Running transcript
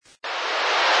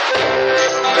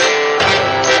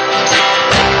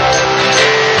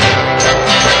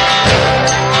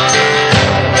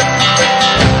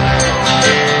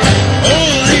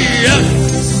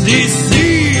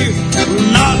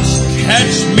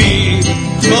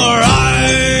for I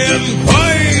am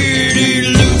quite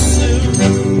elusive.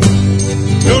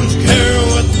 Don't care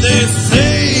what they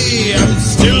say, I'm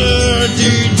still a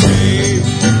DJ,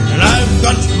 and I've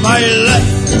got my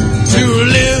life to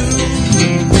live.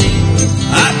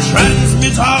 I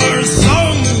transmit our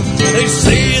song, they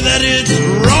say that it's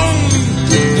wrong,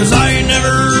 'cause I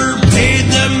never paid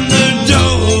them the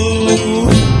dough.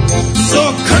 So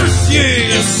curse ye,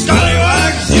 you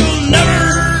scallywags, you'll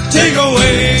never take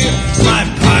away my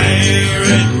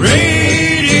pirate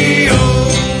radio.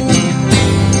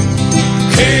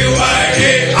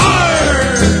 K-Y-A-R,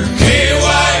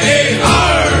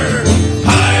 K-Y-A-R,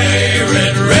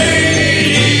 pirate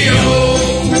radio.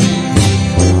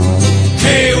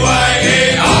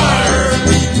 K-Y-A-R,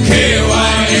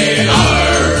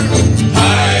 K-Y-A-R,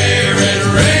 pirate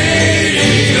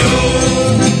radio.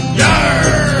 Yarr!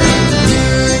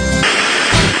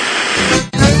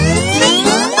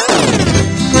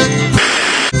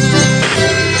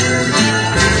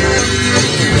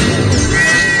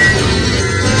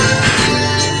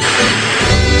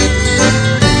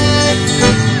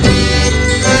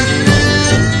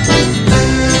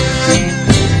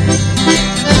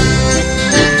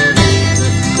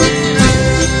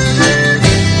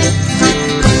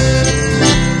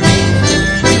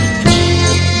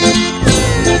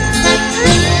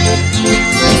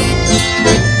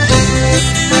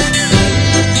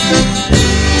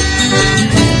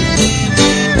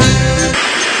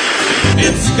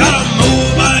 It's got a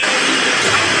mobile,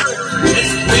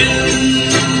 it's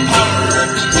wind power,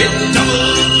 it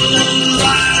doubles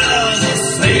as a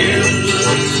sail.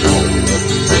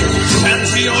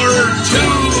 Shanty or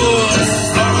two, a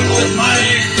song with my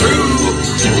crew,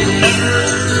 never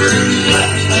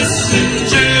left us in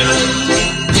jail.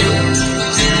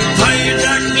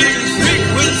 Hijacking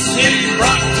frequency,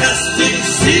 broadcasting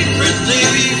secretly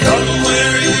from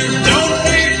where you don't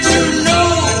need to know.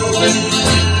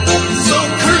 So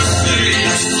curse you,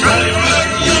 scallywag,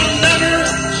 you'll never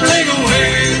take away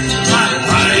my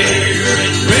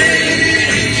pirate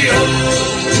radio.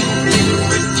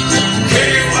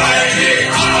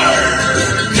 K-Y-A-R,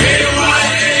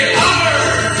 K-Y-A-R,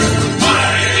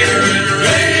 pirate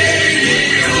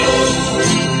radio.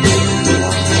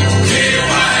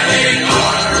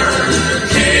 K-Y-A-R,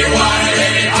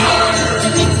 K-Y-A-R,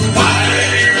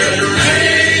 pirate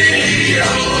radio.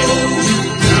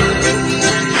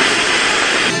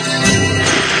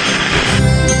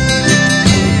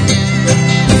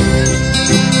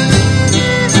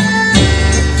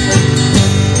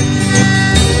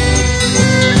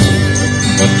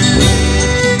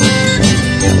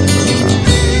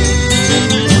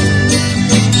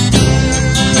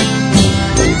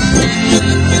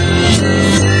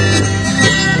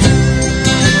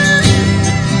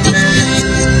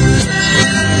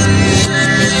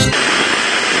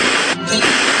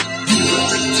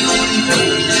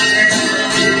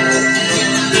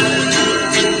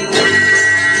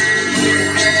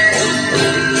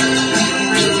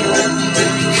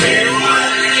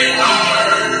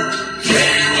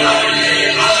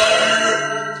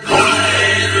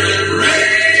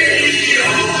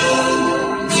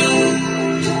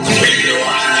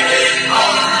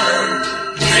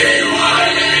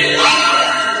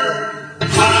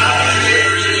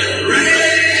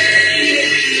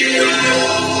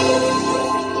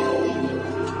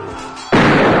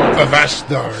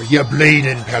 Avastar, ye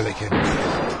bleeding pelican.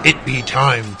 It be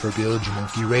time for Bilge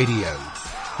Monkey Radio,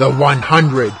 the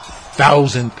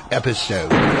 100,000th episode.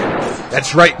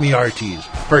 That's right, me arties.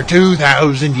 For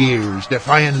 2,000 years,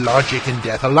 defying logic and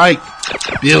death alike,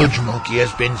 Bilge Monkey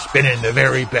has been spinning the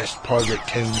very best pirate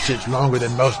tune since longer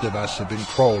than most of us have been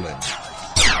crawling.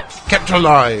 Kept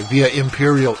alive via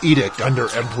imperial edict under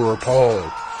Emperor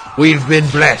Paul, we've been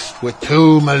blessed with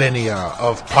 2 millennia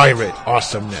of pirate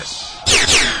awesomeness.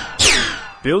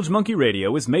 Bilge Monkey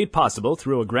Radio is made possible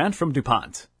through a grant from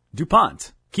DuPont.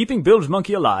 DuPont, keeping Bilge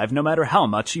Monkey alive no matter how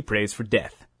much he prays for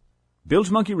death.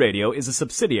 Bilge Monkey Radio is a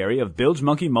subsidiary of Bilge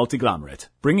Monkey Multiglomerate,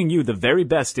 bringing you the very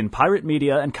best in pirate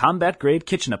media and combat-grade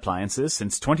kitchen appliances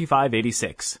since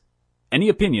 2586. Any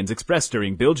opinions expressed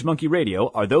during Bilge Monkey Radio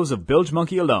are those of Bilge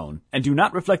Monkey alone, and do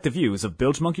not reflect the views of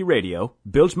Bilge Monkey Radio,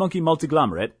 Bilge Monkey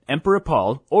Multiglomerate, Emperor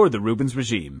Paul, or the Rubens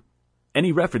regime.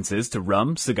 Any references to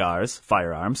rum, cigars,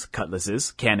 firearms,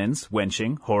 cutlasses, cannons,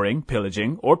 wenching, whoring,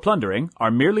 pillaging, or plundering are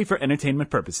merely for entertainment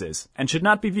purposes, and should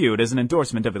not be viewed as an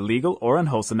endorsement of illegal or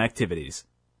unwholesome activities.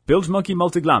 Bilge Monkey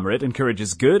Multiglomerate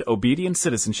encourages good, obedient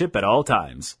citizenship at all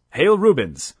times. Hail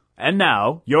Rubens! And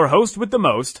now, your host with the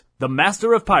most, the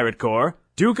master of pirate core,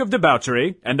 Duke of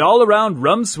debauchery, and all-around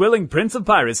rum-swilling prince of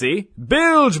piracy,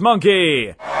 Bilge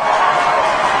Monkey!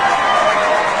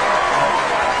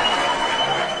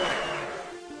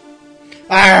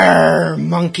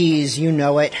 monkeys, you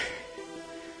know it.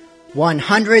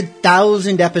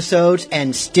 100,000 episodes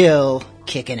and still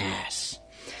kicking ass.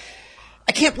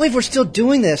 I can't believe we're still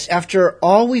doing this after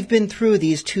all we've been through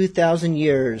these 2,000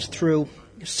 years, through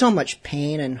so much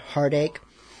pain and heartache,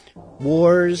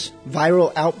 wars,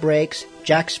 viral outbreaks,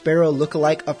 Jack Sparrow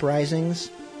look-alike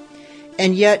uprisings.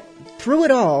 And yet, through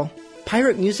it all,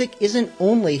 pirate music isn't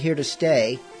only here to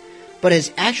stay, but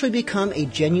has actually become a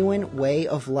genuine way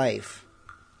of life.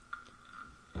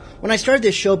 When I started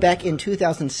this show back in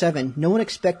 2007, no one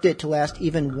expected it to last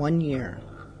even 1 year.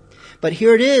 But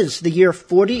here it is, the year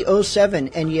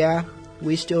 4007, and yeah,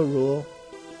 we still rule.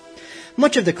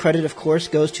 Much of the credit, of course,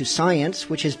 goes to science,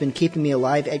 which has been keeping me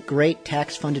alive at great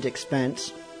tax-funded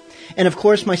expense. And of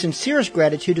course, my sincerest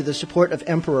gratitude to the support of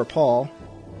Emperor Paul.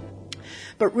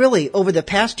 But really, over the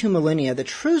past 2 millennia, the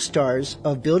true stars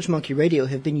of Bilge Monkey Radio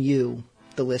have been you,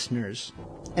 the listeners,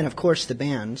 and of course the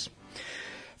bands.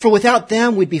 For without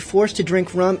them, we'd be forced to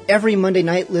drink rum every Monday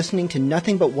night listening to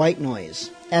nothing but white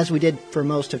noise, as we did for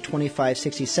most of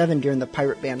 2567 during the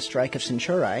pirate band strike of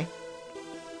Centuri.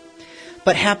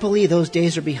 But happily, those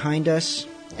days are behind us,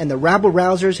 and the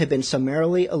rabble-rousers have been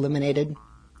summarily eliminated.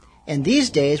 And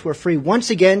these days, we're free once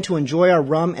again to enjoy our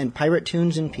rum and pirate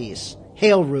tunes in peace.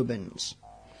 Hail Rubens.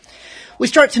 We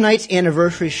start tonight's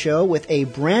anniversary show with a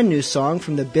brand new song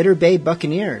from the Bitter Bay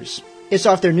Buccaneers. It's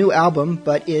off their new album,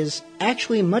 but is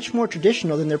actually much more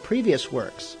traditional than their previous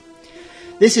works.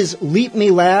 This is Leap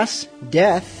Me Lass,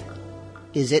 Death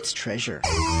is Its Treasure.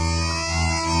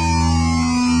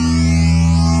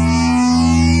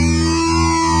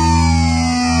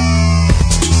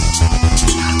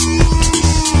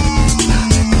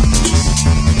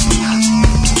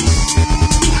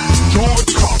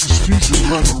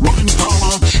 Running down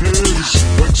our chairs,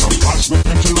 wakes up past my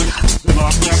intellect, and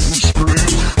I'm acting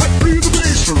strange. I free the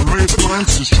bass and raise the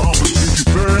glances, charm and beauty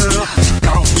fair. Check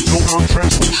out the go-down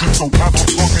transformation, don't have a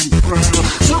fucking prayer.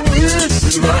 So leave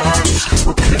me lads,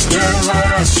 we'll kick their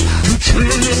ass, you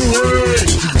trillion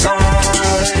ways to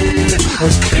die.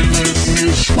 And killing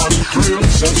is what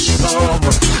thrills us love,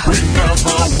 we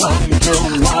never wonder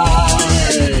why.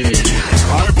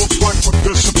 I will fight for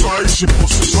this advice, it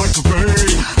pulses like a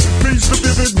vein. Feeds the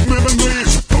vivid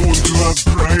memories of those who have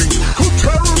brain. Cold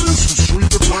terrorists who sweep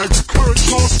the flags of courage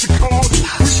lost to cause.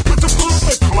 We split apart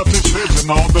their cottage heads and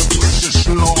all the precious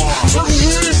laws. So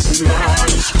leave the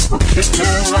lads, we'll kick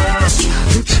their ass,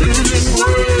 in trillion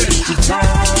ways to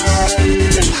die.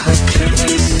 And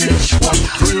killing is what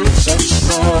thrills us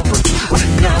love, we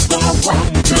never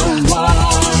wonder why.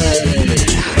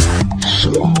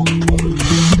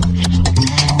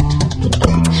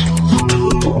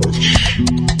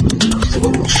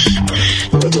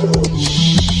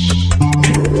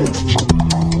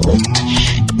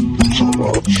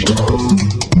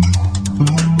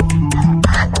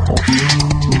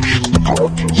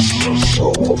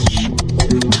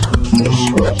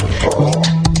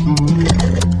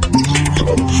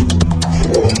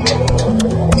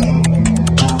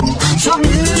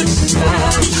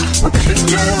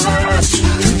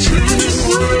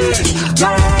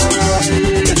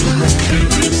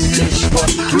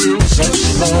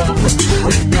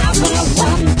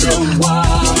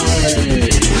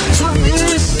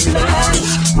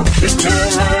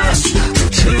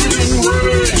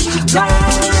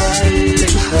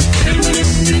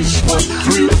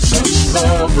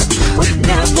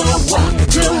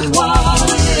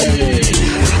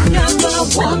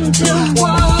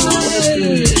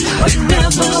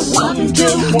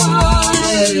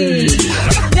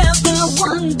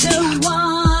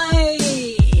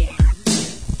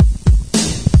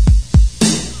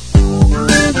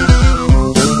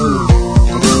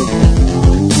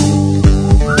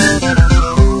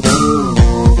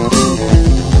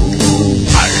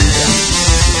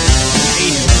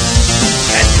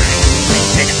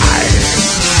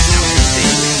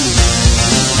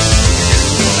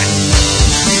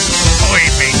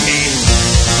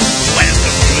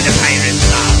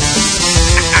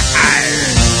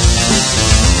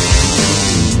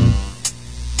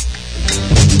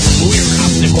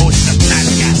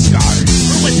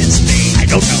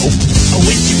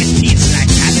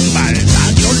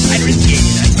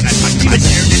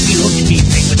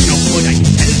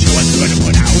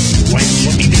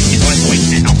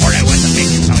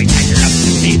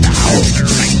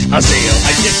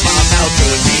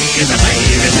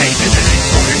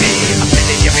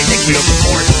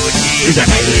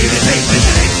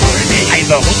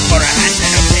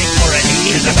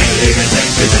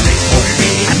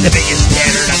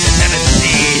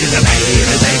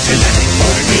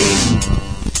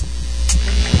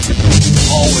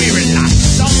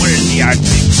 Somewhere in the Arctic,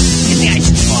 in the ice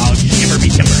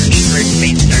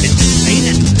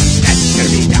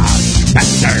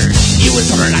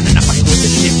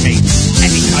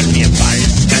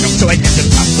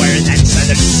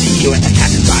the sea with the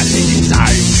captain riding in his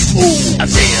arms. I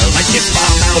sail my ship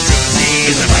from out to sea.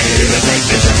 He's a pirate life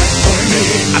is a life for me.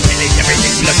 I finish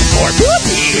everything looking for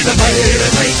booty. He's a pirate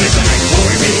life is a life for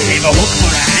me. Gave a hook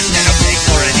for a hand and a peg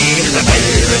for a knee. He's a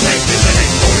pirate life is a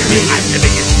life for me. I'm the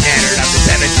biggest nerd of the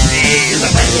 7 seas. He's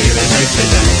a pirate life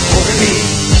is a life for me.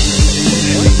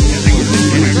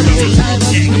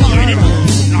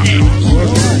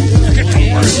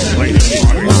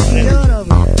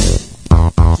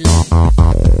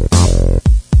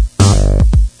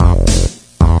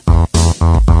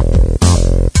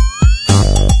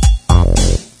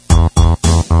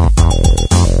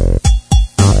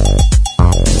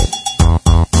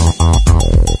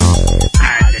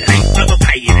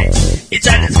 It's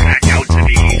all as crack out to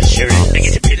me. Sure, I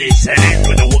get to pillage silent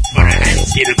with a whoop for a hand,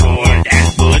 steal gold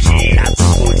and booty. Lots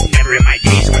of food, never in my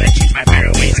days when I change my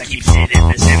fairways. I keep sitting in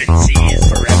the 7 seas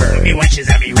forever. Me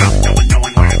wenches have me rough,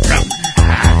 knowing where I'm from.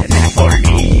 It ain't for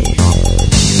me.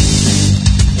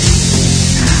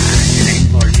 It ain't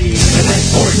for me. It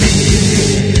ain't for me.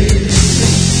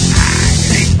 It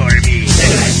ain't for me.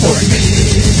 It ain't for me.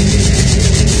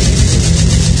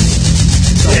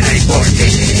 It ain't for me.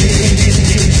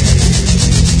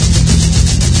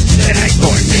 It ain't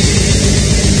for me.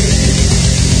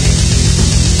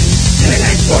 It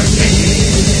ain't for me.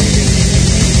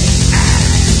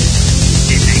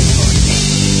 It ain't for me.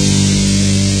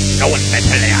 No one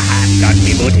better lay a hand on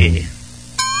me booty.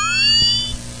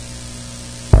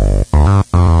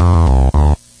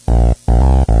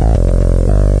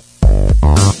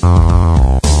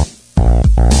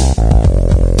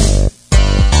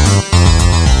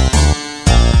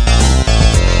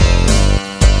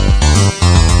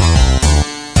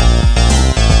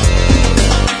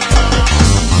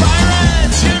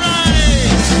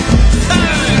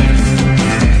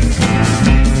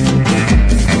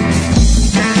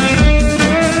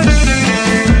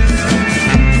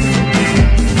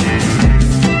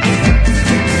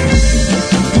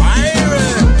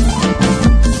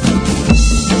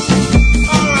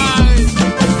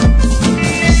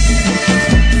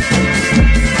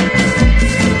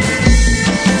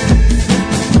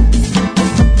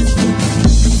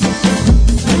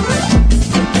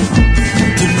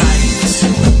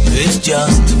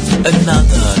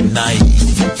 Another night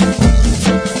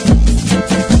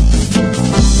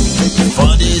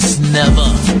for this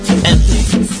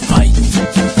never-ending fight.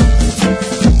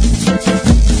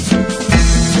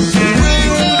 We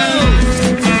will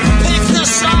pick the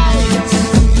sides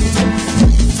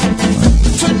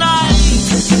tonight.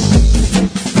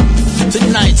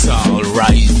 Tonight's all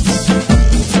right.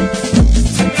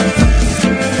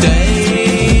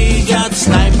 They got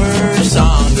snipers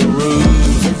on the roof.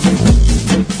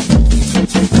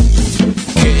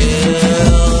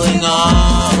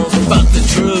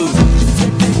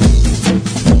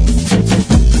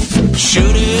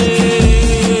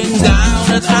 Shooting down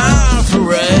at our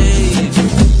parade,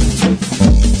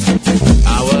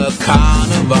 our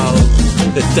carnival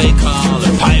that they call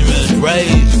a pirate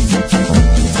raid.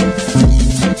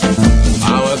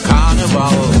 Our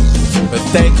carnival that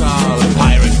they call a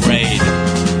pirate raid.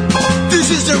 This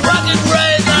is the rocket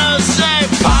raid, I'll say.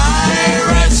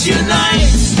 Pirates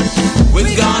unite,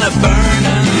 we're gonna burn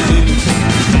and loot.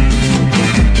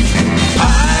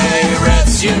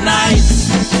 Pirates unite,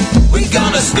 we're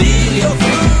gonna steal your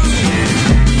food.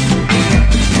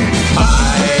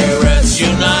 Pirates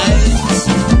unite.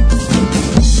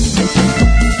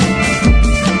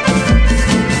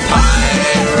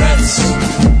 Pirates.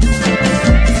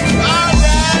 All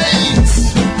right.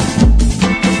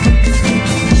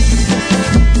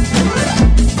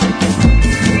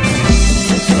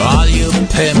 All you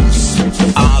pimps,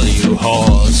 all you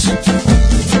whores,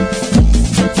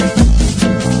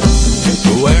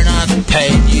 we're not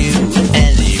paying you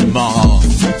anymore.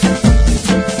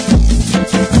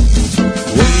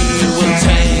 We will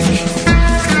take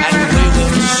and we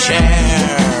will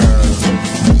share.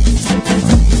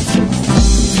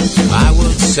 I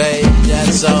would say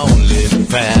that's only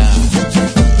fair,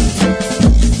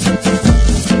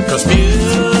 'cause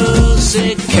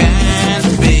music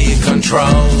can't be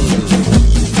controlled.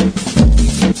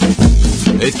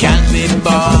 It can't be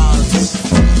bought,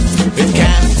 it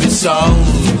can't be sold.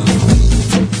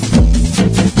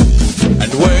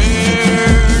 And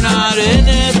we're not in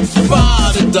it for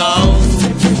the dough.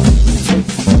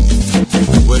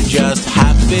 We're just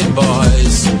happy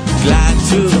boys, glad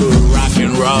to rock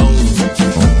and roll.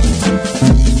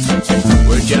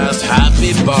 We're just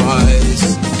happy boys,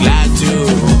 glad to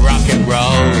rock and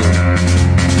roll.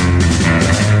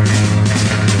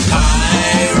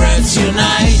 Pirates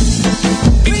unite,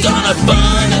 we're gonna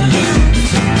burn and loot.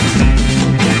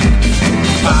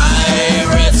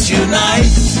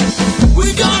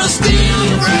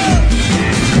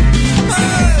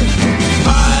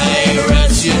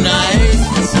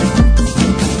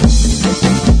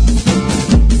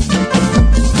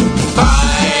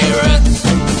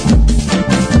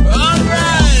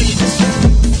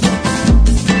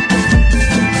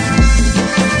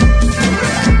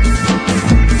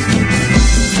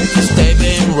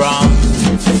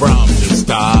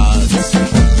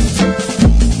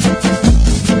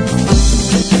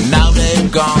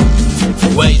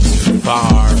 way too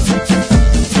far.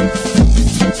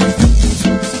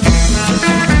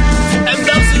 And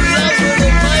those who love her,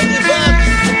 they might give up.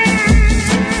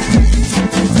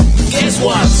 Guess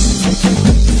what?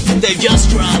 They've just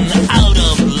run out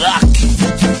of luck.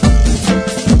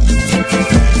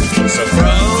 So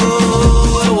throw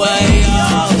away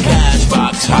your cash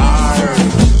box heart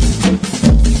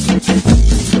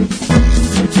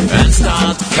and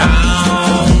start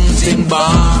counting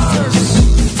bars.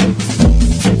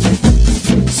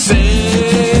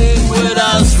 Sing with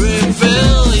us,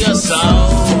 refill your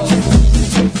soul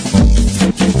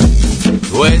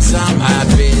with some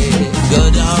happy,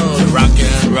 good old rock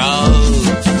and roll.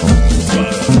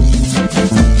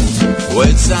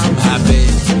 With some happy,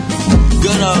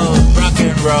 good old rock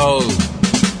and roll.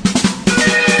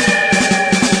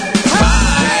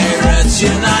 Pirates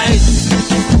unite,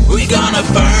 we gonna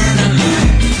burn and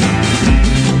loot.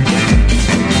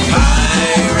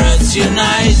 Pirates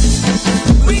unite,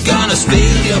 we gonna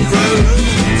steal your fruit.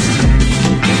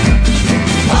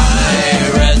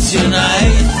 Pirates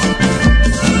unite.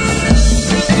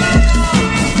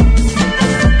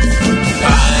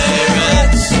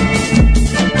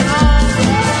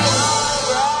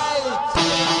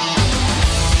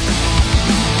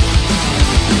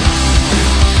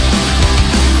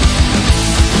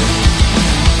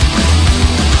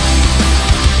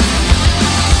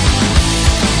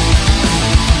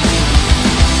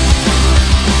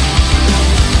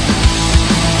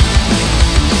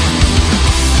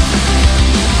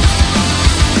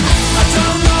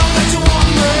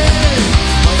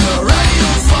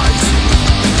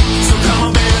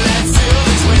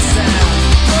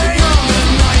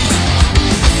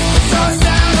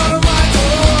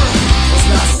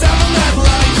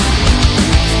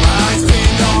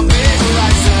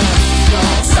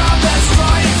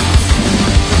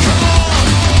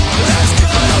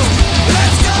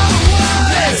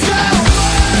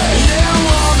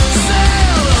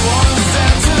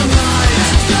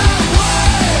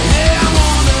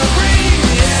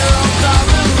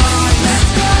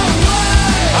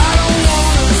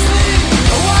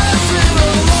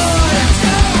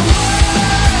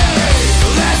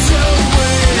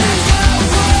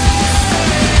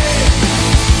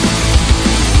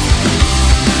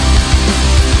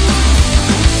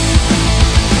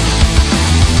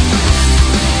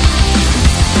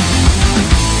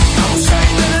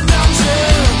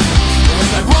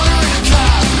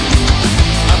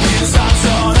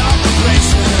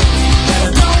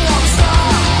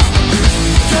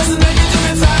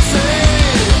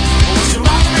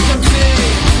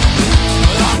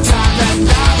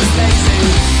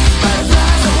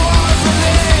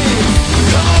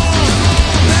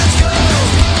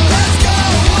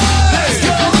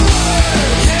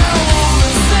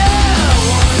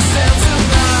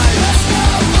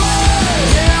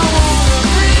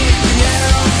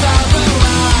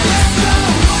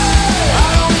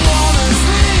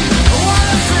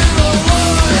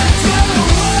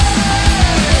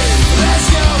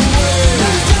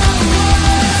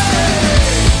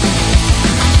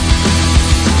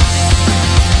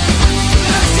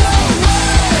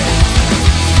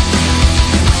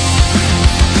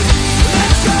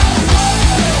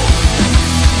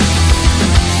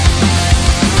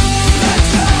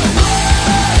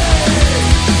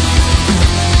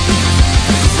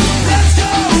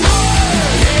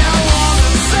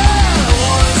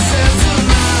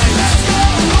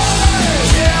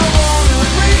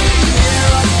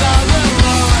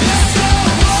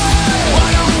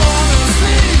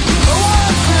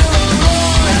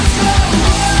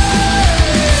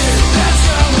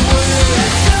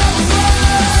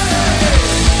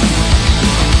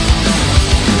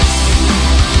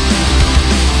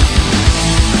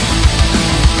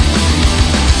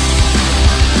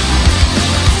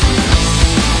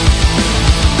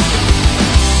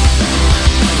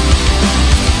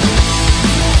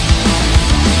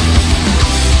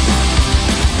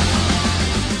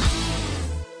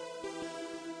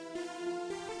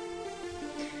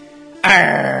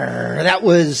 That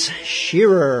was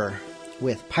Shearer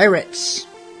with Pirates.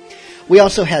 We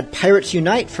also had Pirates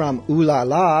Unite from Ooh La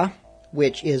La,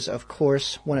 which is, of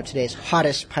course, one of today's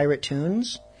hottest pirate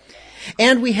tunes.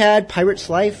 And we had Pirate's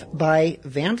Life by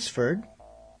Vansford.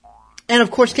 And,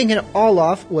 of course, kicking it all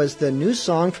off was the new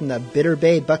song from the Bitter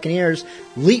Bay Buccaneers,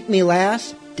 Leap Me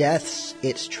Lass, Death's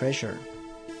Its Treasure.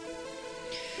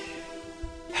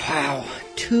 Wow,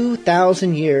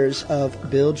 2,000 years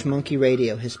of Bilge Monkey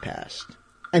Radio has passed.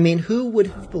 I mean, who would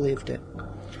have believed it?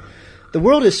 The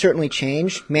world has certainly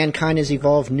changed. Mankind has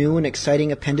evolved new and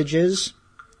exciting appendages.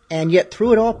 And yet,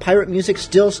 through it all, pirate music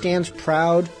still stands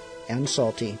proud and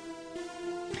salty.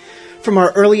 From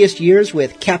our earliest years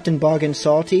with Captain Bog and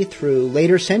Salty through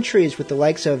later centuries with the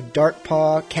likes of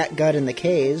Darkpaw, Catgut, and the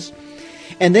K's,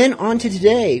 and then on to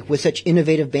today with such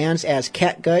innovative bands as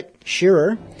Catgut,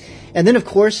 Shearer, and then of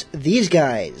course these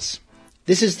guys.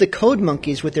 This is the Code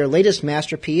Monkeys with their latest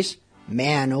masterpiece,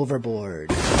 Man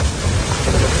Overboard.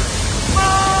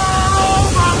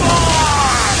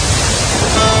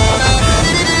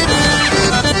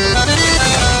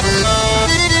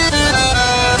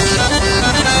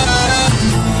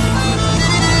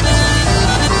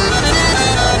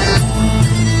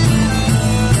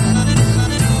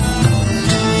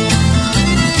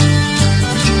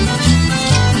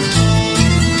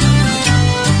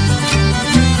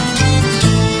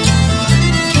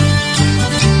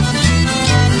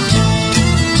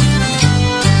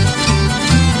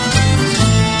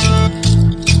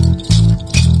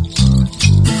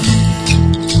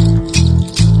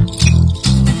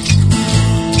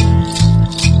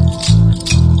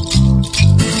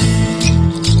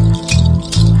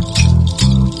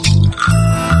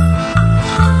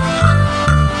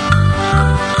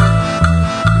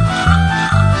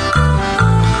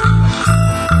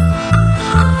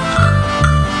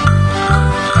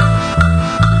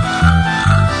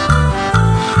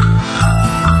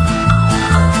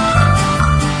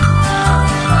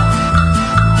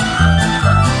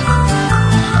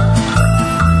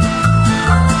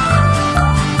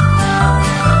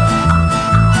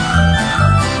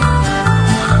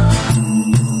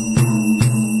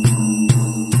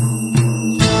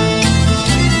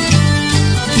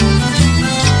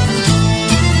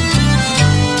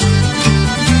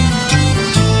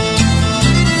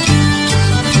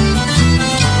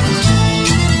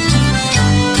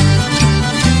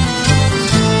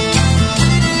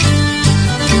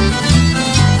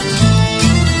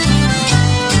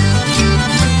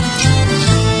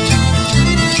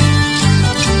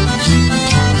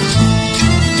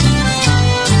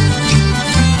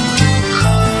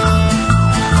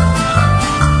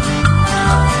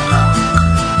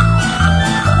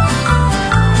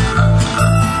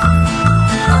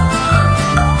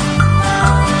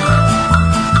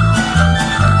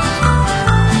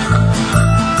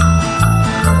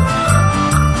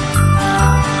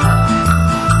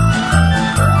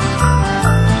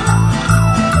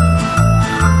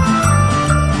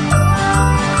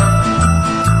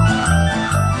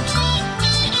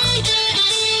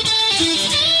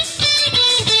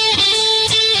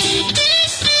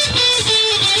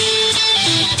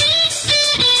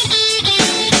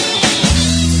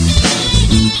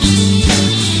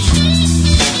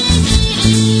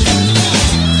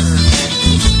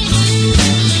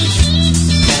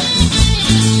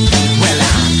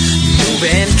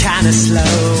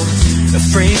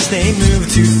 They move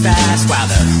too fast while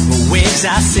the waves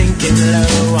are sinking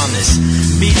low on this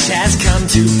beach has come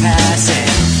to pass, and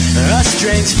a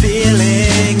strange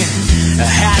feeling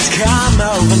has come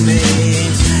over me,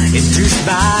 induced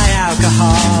by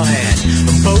alcohol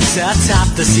and boats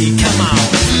atop the sea. Come on.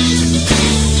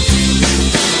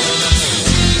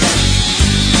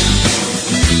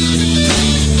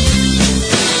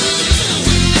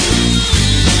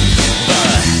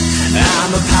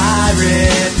 I'm a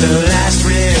pirate, the last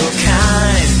real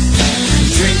kind,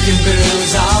 drinking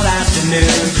booze all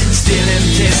afternoon, stealing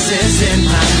kisses in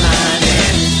my mind,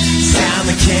 and sound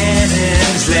the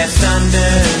cannons, let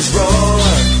thunders roar.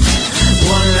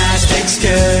 One last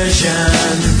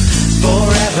excursion,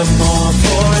 forevermore,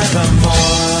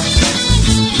 forevermore.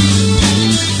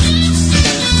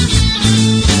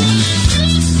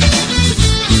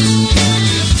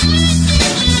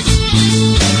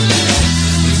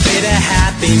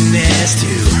 Happiness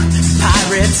to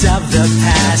pirates of the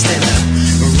past, and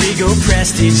the regal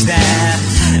prestige that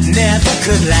never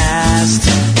could last.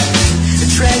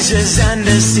 Treasures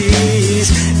under seas,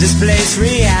 displaced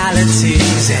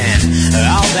realities, and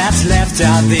all that's left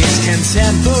are these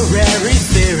contemporary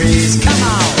theories. Come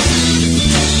on.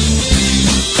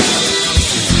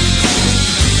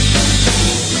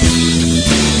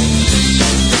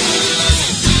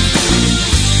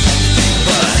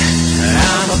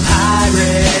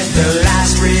 The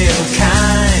last real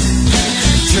kind,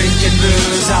 drinking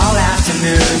booze all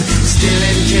afternoon,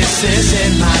 stealing kisses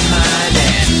in my mind,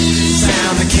 and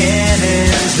sound the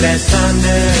cannons, let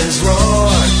thunders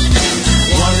roar.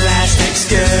 One last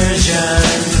excursion,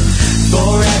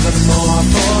 forevermore,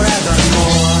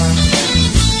 forevermore.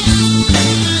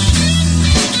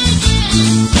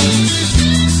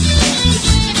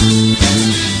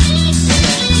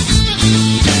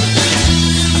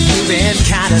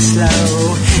 Kinda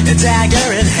slow, a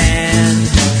dagger in hand,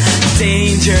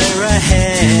 danger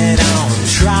ahead on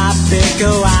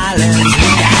tropical islands.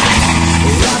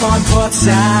 Rum on port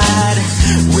side,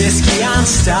 whiskey on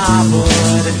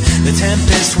starboard. The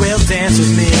tempest will dance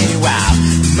with me while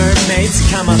mermaids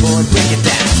come aboard. Break it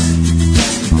down.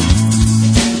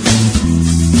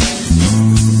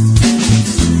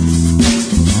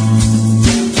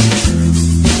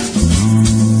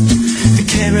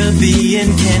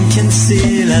 Caribbean can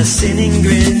conceal us, sinning,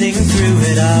 grinning through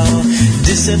it all,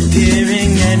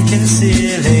 disappearing and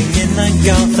concealing in the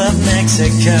Gulf of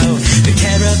Mexico. The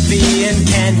Caribbean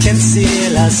can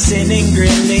conceal us, sinning,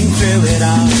 grinning through it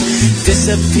all,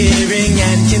 disappearing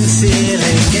and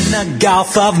concealing in the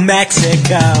Gulf of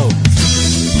Mexico.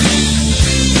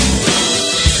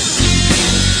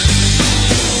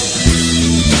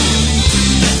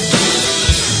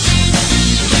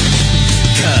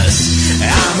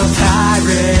 I'm a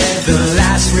pirate, the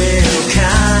last real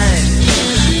kind.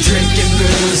 Drinking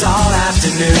booze all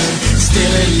afternoon,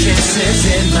 stealing kisses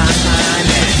in my mind.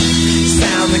 And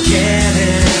sound the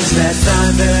cannons, let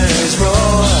thunders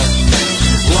roar.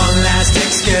 One last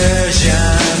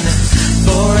excursion,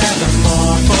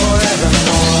 forevermore,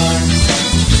 forevermore.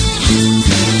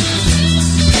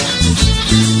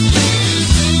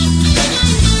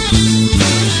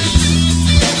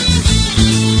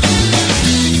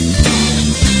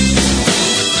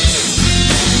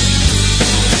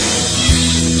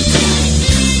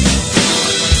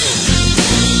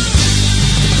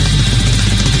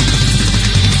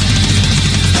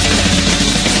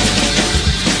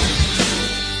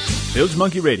 Bilge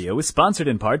Monkey Radio is sponsored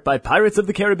in part by Pirates of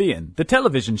the Caribbean, the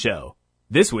television show.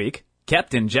 This week,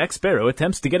 Captain Jack Sparrow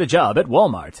attempts to get a job at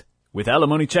Walmart. With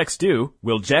alimony checks due,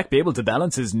 will Jack be able to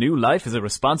balance his new life as a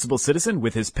responsible citizen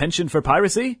with his penchant for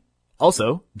piracy?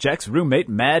 Also, Jack's roommate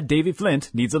Mad Davy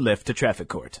Flint needs a lift to traffic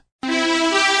court.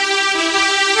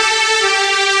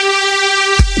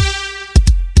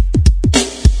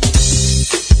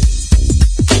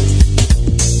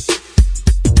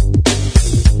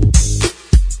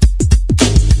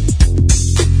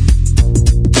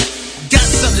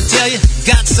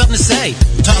 Got something to say.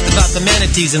 Talk about the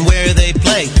manatees and where they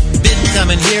play. Been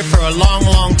coming here for a long,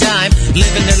 long time,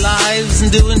 living their lives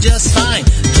and doing just fine.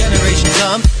 Generation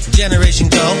come, generation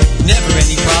go, never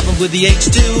any problem with the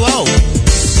H2O.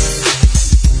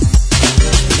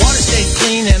 Water stayed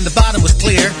clean and the bottom was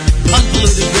clear.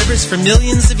 Unpolluted rivers for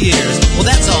millions of years. Well,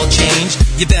 that's all changed.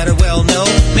 You better well know.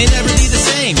 May never be the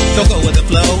same. Don't go with the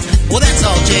flow. Well, that's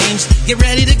all changed. Get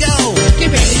ready to go.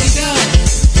 Get ready to go.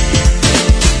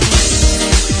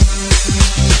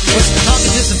 Was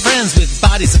talking to some friends with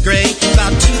bodies of gray,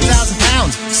 about 2,000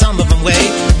 pounds, some of them weigh.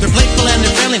 They're playful and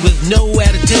they're friendly with no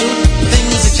attitude.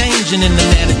 Things are changing in the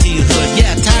manatee hood.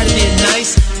 Yeah, tired of being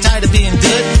nice, tired of being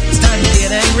good. It's time to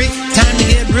get angry, time to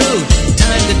get rude.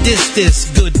 Time to diss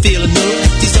this good feeling mood.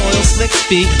 These oil slicks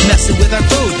be messing with our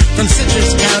food. From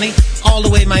Citrus County all the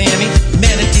way Miami,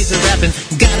 manatees are rapping.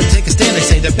 Gotta take a stand, they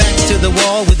say their backs to the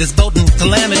wall with this boat and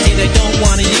calamity. They don't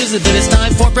want to use it, but it's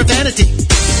time for profanity.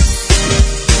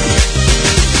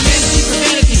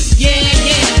 Yeah,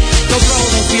 yeah. Go throw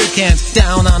those beer cans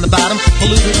down on the bottom.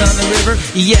 Polluters on the river,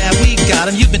 yeah, we got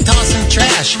them. You've been tossing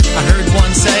trash, I heard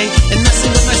one say, and messing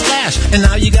with my splash, and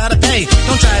now you gotta pay.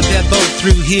 Don't drive that boat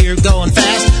through here going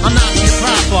fast. I'll knock your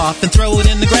prop off and throw it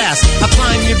in the grass. I'll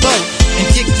climb your boat and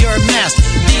kick your mast.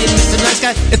 Being Mr. Nice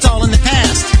Guy, it's all in the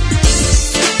past.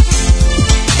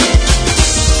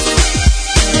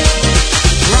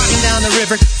 Rocking down the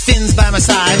river, fins by my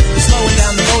side, slowing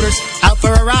down the motors, out for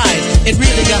a ride. It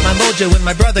really got my mojo when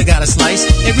my brother got a slice.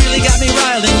 It really got me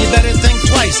riled and you better think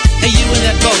twice. Hey, you in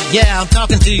that boat, yeah, I'm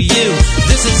talking to you.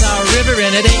 This is our river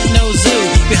and it ain't no zoo.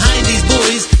 Behind these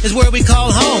buoys is where we call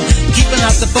home. Keeping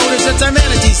out the boaters, that's our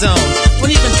manatee zone.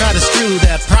 Don't even try to screw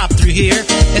that prop through here.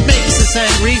 It makes us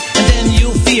angry and then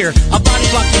you'll fear. I'll body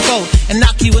block your boat and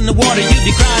knock you in the water. You'd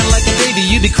be crying like a baby,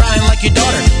 you'd be crying like your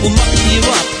daughter. We'll muck you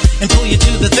up and pull you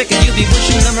to the thicket. You'll be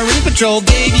wishing the Marine Patrol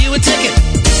gave you a ticket.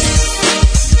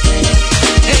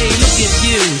 Hey, look at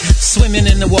you, swimming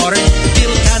in the water,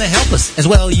 feeling kinda helpless, as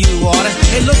well you oughta.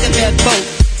 Hey, look at that boat,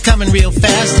 coming real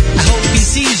fast. I hope he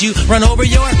sees you run over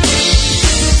your... But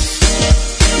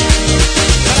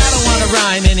I don't wanna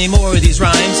rhyme any more of these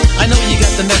rhymes. I know you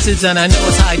got the message and I know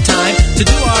it's high time to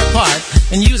do our part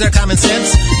and use our common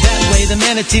sense. That way the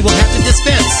manatee will have to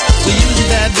dispense. We use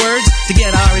bad words to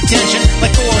get our attention,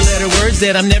 like 4-letter words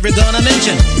that I'm never gonna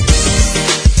mention.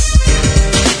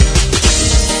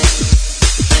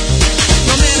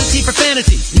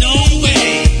 Profanity. No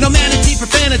way. No manatee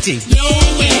profanity. No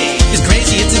way. It's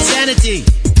crazy, it's insanity.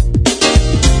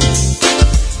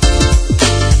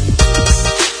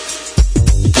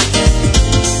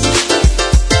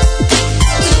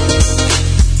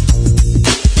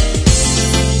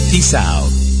 Peace out.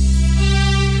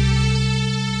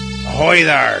 Ahoy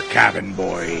there, cabin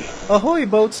boy. Ahoy,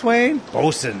 boatswain.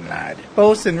 Bosun, lad.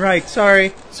 Bosun, right,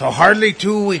 sorry. So hardly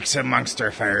 2 weeks amongst our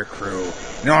fair crew,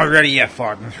 and already you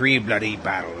fought in 3 bloody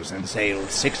battles and sailed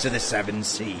 6 of the 7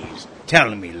 seas.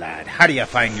 Tell me, lad, how do you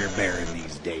find your bearing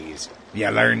these days? Have you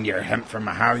learned your hemp from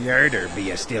a halyard, or be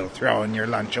you still throwing your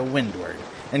lunch a windward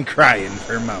and crying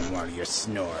for mum while you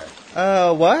snore?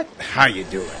 What? How you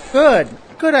doing? Good.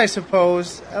 Good, I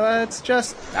suppose. It's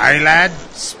just... Aye, lad?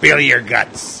 Spill your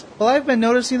guts. Well, I've been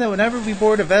noticing that whenever we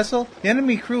board a vessel, the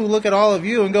enemy crew look at all of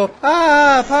you and go,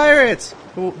 "Ah, pirates!"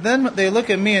 Well, then they look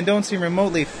at me and don't seem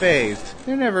remotely fazed.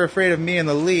 They're never afraid of me in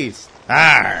the least.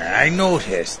 Ah, I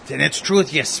noticed, and it's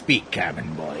truth you speak,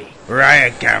 cabin boy. Were I a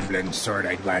gambling sort,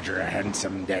 I'd wager a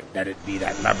handsome debt that it be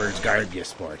that lubber's garb you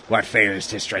sport, what fails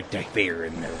to strike the fear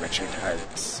in their wretched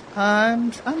hearts.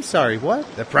 I'm sorry,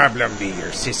 what? The problem be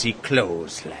your sissy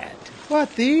clothes, lad.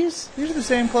 What, these? These are the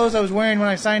same clothes I was wearing when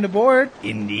I signed aboard.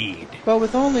 Indeed. But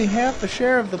with only half a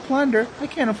share of the plunder, I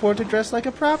can't afford to dress like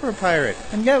a proper pirate.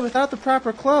 And yet, without the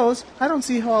proper clothes, I don't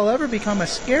see how I'll ever become a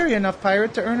scary enough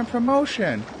pirate to earn a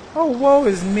promotion. Oh, woe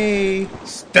is me.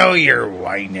 Stow your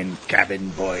whining, cabin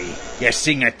boy. You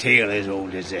sing a tale as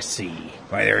old as the sea.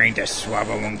 Why, there ain't a swab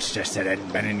amongst us that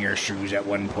hadn't been in your shoes at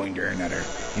one point or another.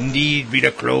 Indeed, be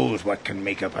the clothes what can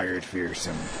make a pirate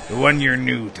fearsome. The one you're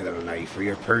new to the life, or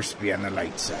your purse be on the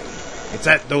light side. It's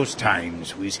at those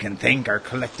times we can thank our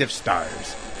collective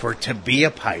stars for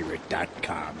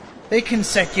tobeapirate.com. They can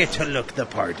set you to look the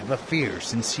part of a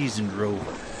fierce and seasoned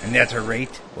rover, and at a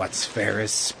rate what's fair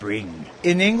as spring.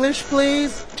 In English,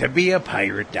 please?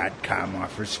 Tobeapirate.com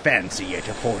offers fancy yet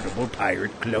affordable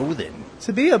pirate clothing.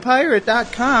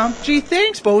 Tobeapirate.com? Gee,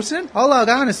 thanks, bosun. I'll log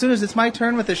on as soon as it's my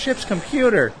turn with the ship's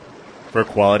computer. For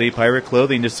quality pirate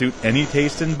clothing to suit any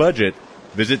taste and budget,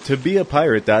 visit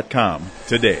tobeapirate.com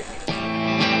today.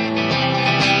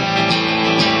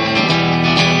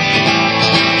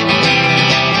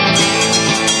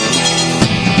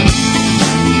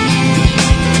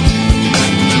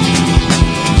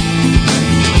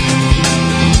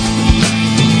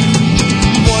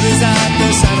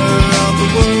 Center of the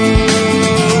world.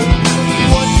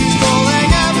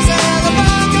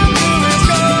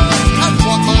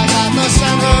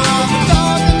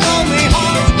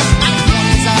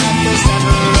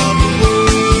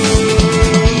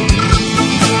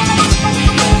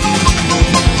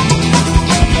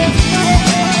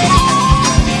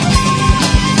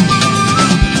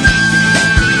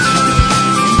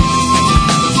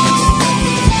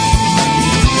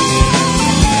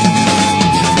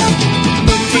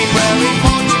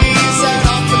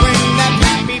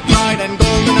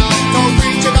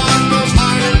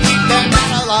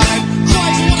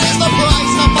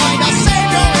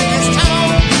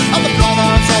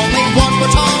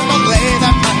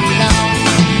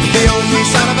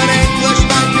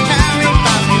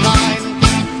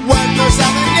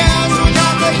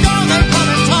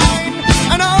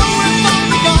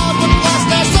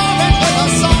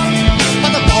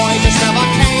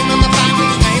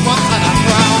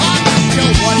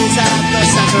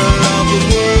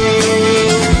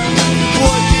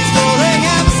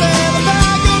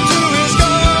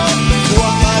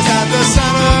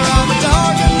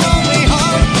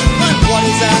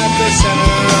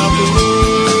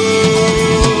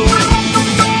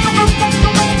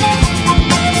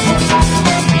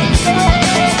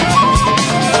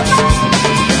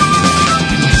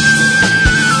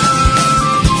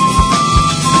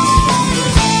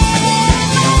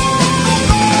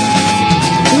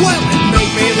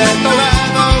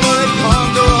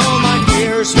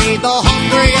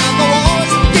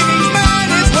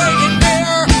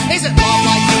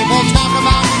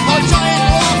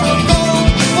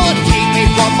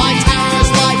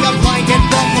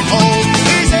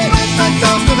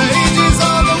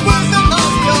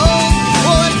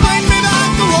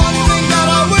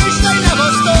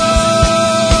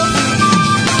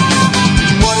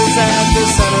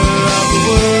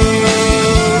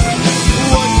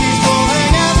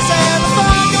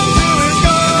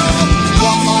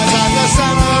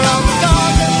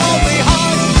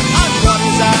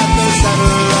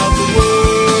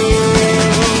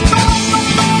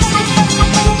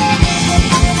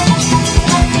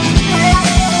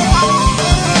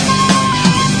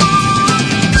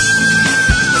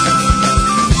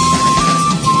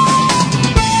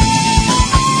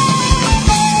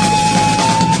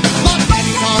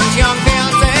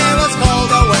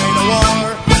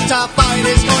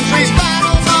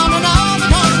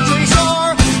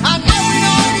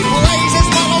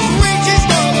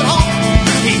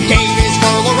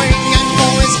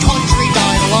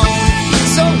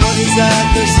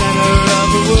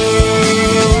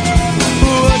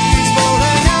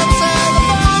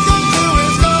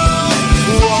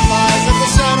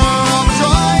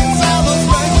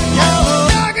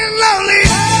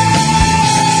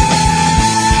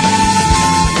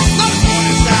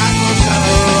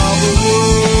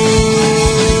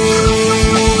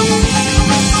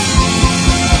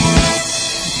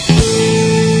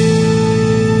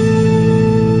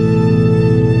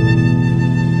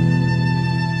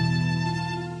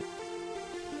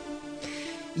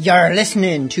 are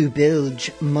listening to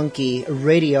Bilge Monkey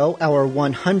Radio, our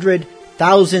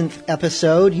 100,000th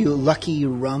episode, you lucky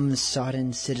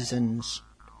rum-sodden citizens.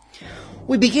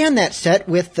 We began that set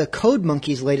with the Code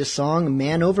Monkeys' latest song,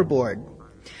 Man Overboard.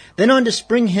 Then on to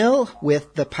Spring Hill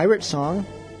with the pirate song.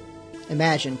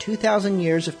 Imagine 2,000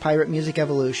 years of pirate music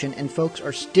evolution, and folks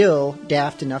are still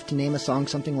daft enough to name a song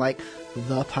something like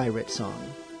The Pirate Song.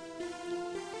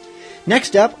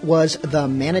 Next up was the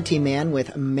Manatee Man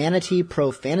with Manatee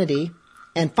Profanity.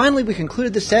 And finally we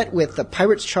concluded the set with the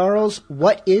Pirates Charles,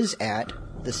 What Is At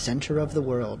the Center of the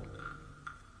World?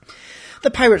 The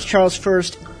Pirates Charles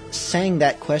first sang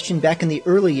that question back in the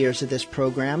early years of this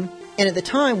program, and at the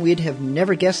time we'd have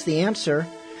never guessed the answer,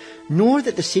 nor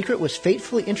that the secret was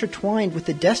fatefully intertwined with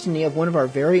the destiny of one of our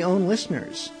very own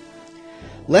listeners.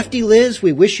 Lefty Liz,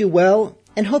 we wish you well,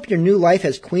 and hope your new life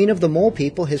as Queen of the Mole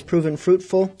People has proven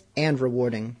fruitful and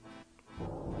rewarding.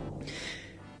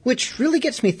 Which really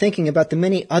gets me thinking about the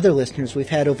many other listeners we've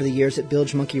had over the years at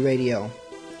Bilge Monkey Radio.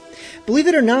 Believe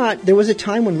it or not, there was a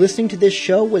time when listening to this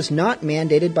show was not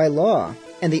mandated by law,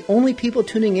 and the only people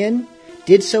tuning in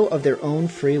did so of their own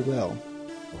free will.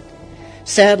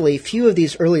 Sadly, few of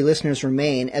these early listeners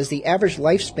remain, as the average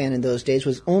lifespan in those days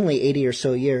was only 80 or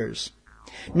so years.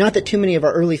 Not that too many of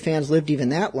our early fans lived even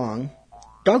that long.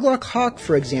 Doglock Hawk,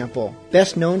 for example,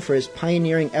 best known for his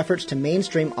pioneering efforts to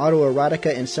mainstream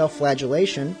autoerotica and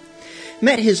self-flagellation,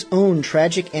 met his own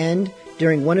tragic end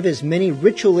during one of his many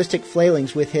ritualistic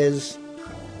flailings with his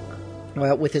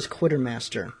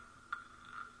quartermaster.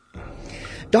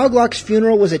 Doglock's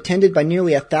funeral was attended by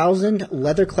nearly 1,000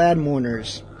 leather-clad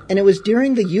mourners, and it was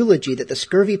during the eulogy that the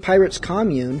Scurvy Pirates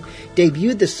Commune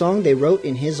debuted the song they wrote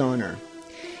in his honor.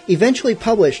 Eventually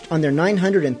published on their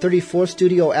 934th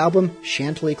studio album,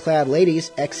 Shantily Clad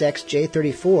Ladies,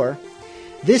 XXJ34,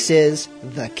 this is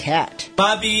The Cat.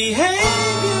 My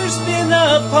behavior's been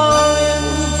appalling,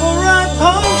 for I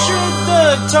punctured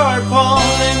the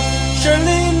tarpaulin,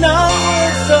 surely not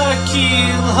worth a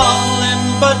keel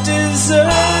hauling, but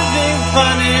deserving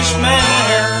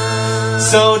punishment.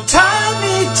 So tie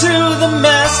me to the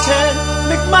masthead,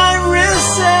 make my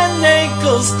wrists and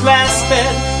ankles clasp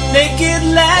it, naked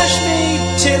lash me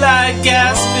till I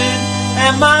gasp it,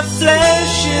 and my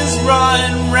flesh is raw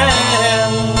and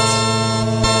rent.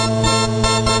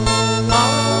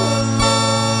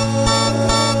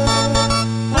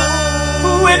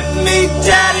 Whip me,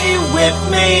 daddy, whip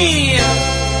me,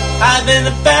 I've been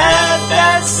a bad,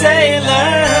 bad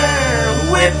sailor.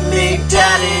 Whip me,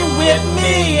 daddy, whip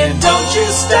me, and don't you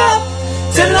stop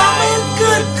till I'm a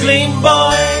good, clean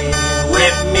boy.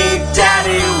 Whip me,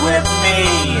 daddy, whip me,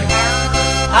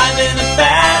 I've been a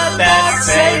bad, bad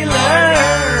sailor.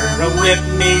 Whip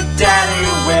me, daddy,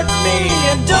 whip me,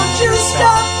 and don't you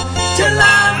stop till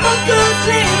I'm a good,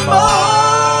 clean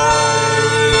boy.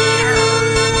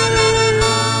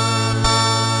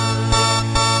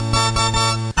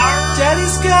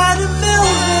 Daddy's got a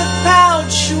velvet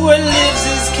pouch where lives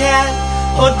his cat.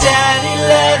 Oh, daddy,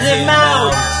 let him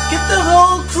out. Get the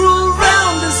whole crew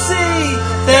round to see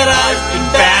that I've been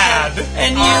bad,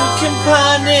 and you can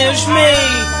punish me.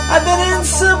 I've been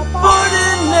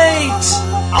insubordinate,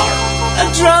 a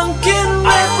drunken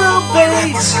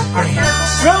reprobate,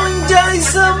 throwing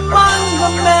dice among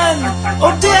the men.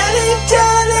 Oh, daddy,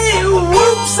 daddy,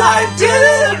 whoops, I did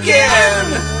it again.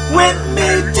 Whip me,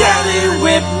 daddy,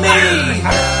 whip me,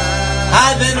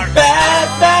 I've been a bad,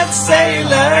 bad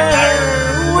sailor.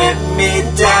 Whip me,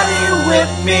 daddy, whip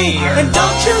me, and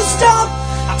don't you stop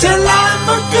till I'm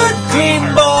a good,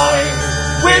 clean boy.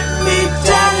 Whip me,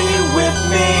 daddy, whip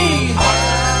me,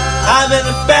 I've been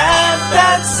a bad,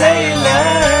 bad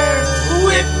sailor.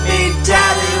 Whip me,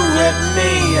 daddy, whip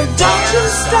me, and don't you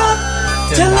stop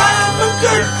till I'm a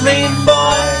good, clean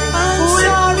boy.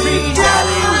 Whip me,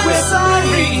 daddy, whip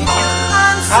me,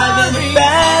 I've been a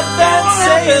bad, bad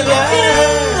sailor.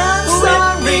 Whip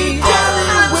me,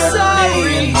 daddy, whip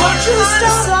me, and don't you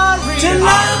stop till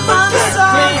I'm a good,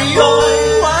 clean boy.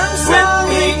 Whip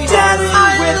me, daddy,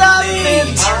 whip me,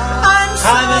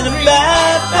 I've been a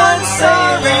bad, bad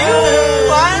sailor.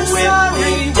 Whip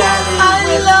me, daddy,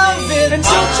 whip me, and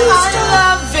don't you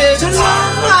stop till I'm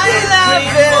a good,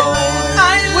 clean boy.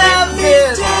 I love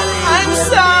it. I'm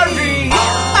sorry.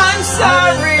 I'm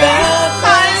sorry.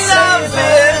 I love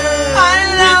it. I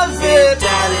love it.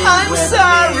 I'm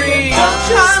sorry.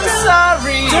 I'm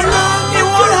sorry. It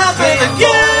won't happen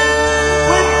again.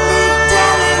 Whip me,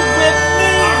 daddy, whip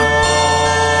me,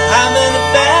 I'm in a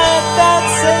bad, bad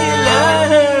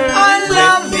sailor. I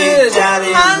love it.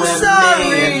 Daddy, I'm whip sorry.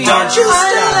 me, and don't you I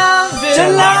stop love it.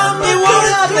 till I'm a It won't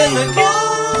good, happen clean again. boy.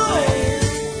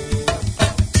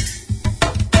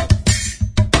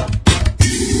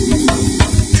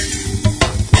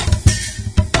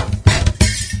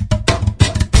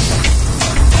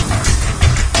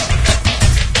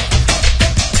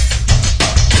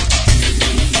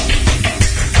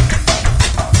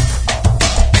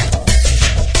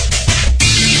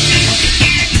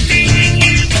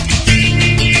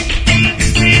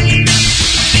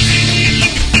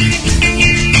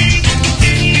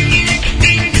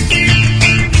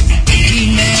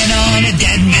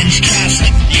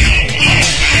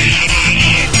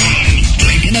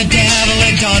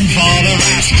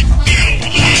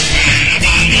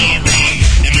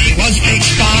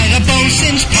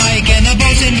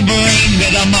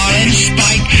 with a marlin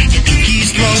spike. The cookie's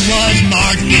throat was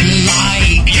marked with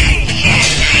like.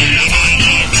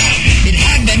 It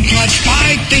had been clutched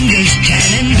by fingers 10,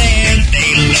 and there they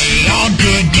lay, all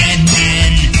good dead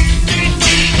men,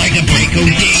 like the break of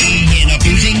day in a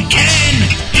boozing can.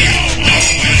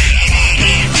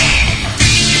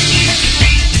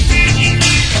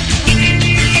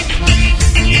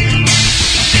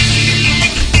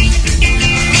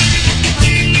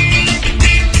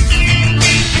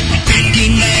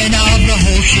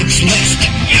 Ship's list.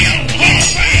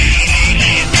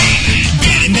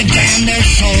 Dead in the dam, their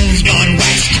souls gone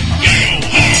west.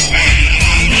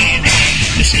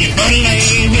 The skipper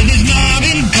lay with his knob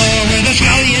in gore, where the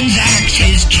scullion's axe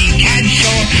his cheek had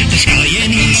shore. The scullion,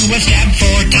 he was stabbed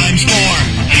 4 times 4.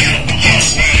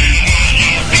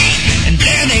 And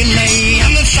there they lay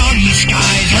on the soggy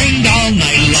skies, ringed all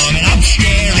night long and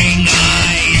upstaring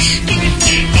eyes,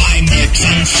 by murk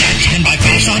sunsets and by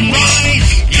full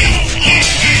sunrise.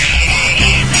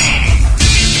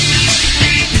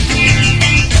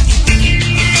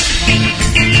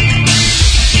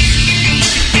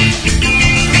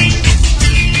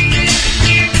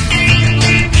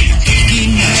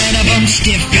 15 men of them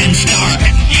stiff and stark. 10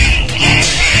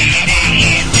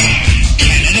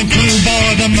 of the crew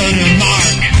bore the murder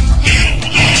mark.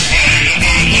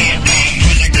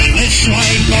 Was a gutless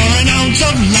swipe or an ounce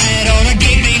of lead, or a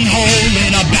gaping hole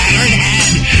in a battered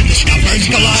head, the scupper's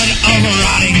blood of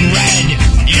rotting red.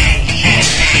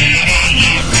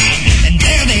 And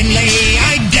there they lay,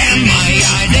 I damn my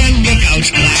eye, their lookouts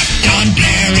clapped on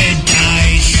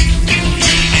paradise,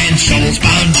 and souls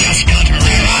bound just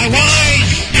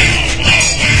contrary-wise.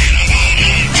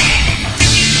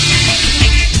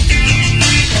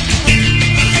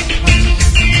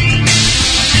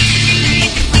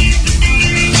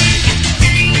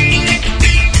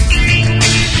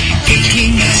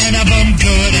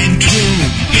 Good and true.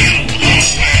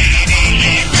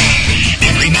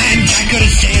 Every man Jack could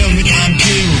have sailed with on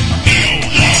too.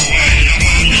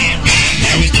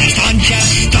 There was chest on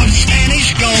chest of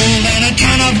Spanish gold and a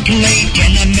ton of plate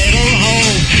in the middle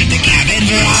hold. The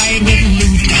cabins ride with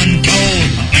loot untold.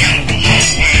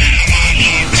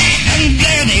 And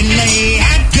there they lay,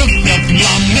 I took the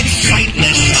plum with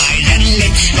sightless eyes and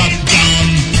lips struck dumb,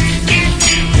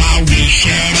 while we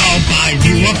shared all by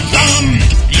rule of thumb.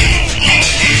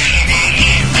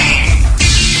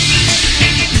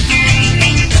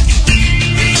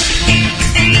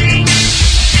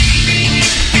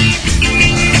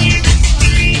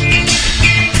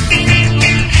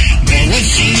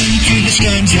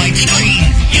 Stern's light screen,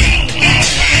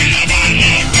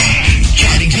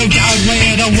 charting no doubt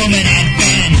where the woman had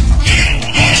been.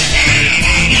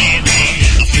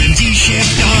 A flimsy ship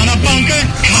on a bunker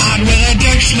cod with a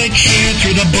dirt slick sheer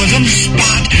through the bosom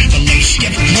spot. The lace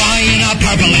skiff dry in a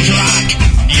purplish rot.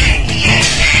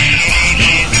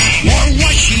 Or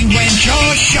was she wench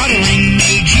or shuddering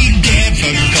maid? She dared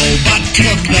for gold but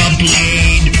took the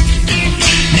blade.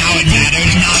 Now it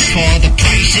matters not, for the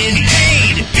price is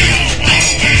paid.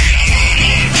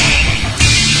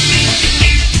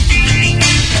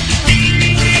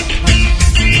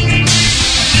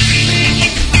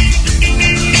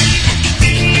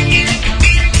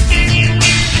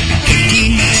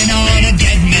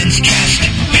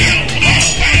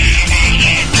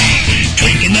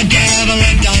 Drinking the devil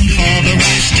and done for the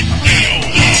rest.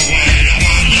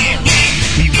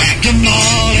 We wrapped them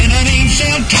all in an ancient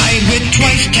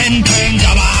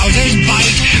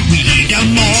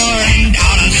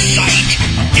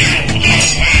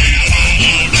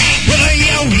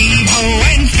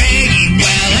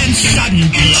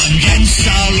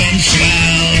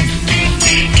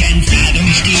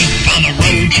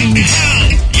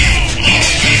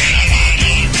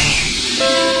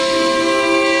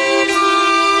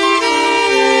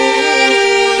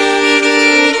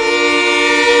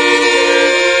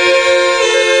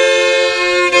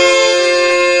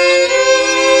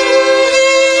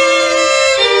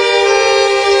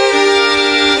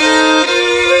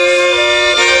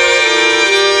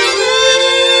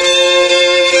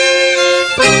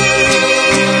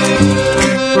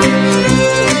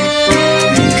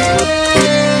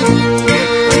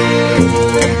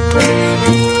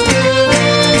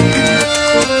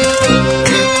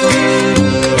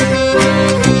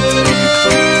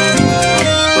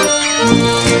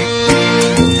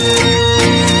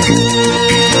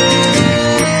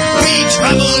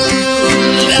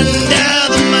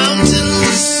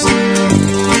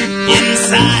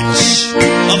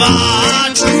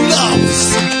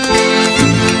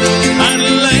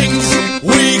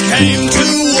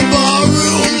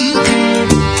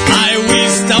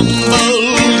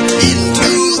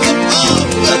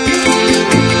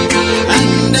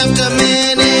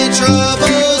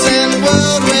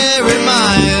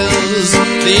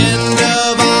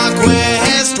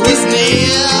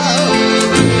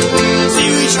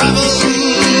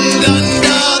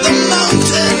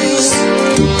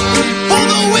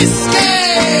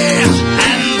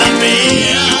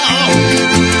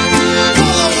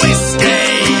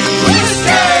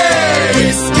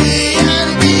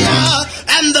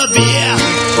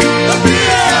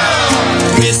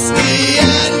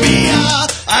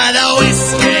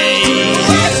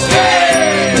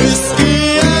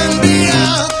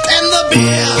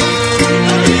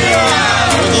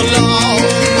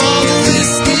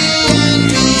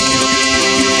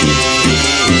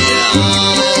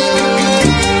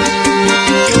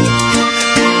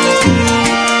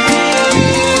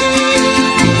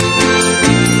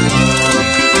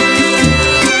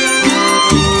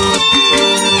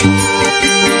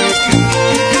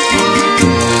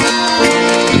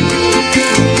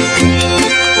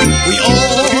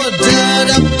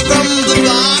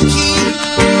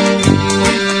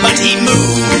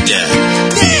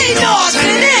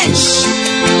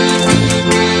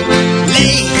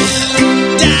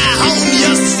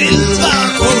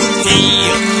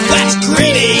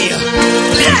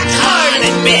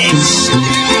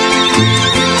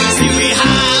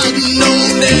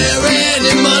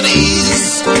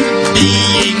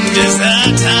fleeing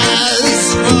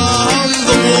deserters from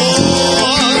the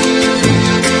war.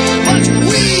 But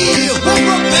we were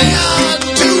prepared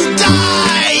to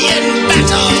die in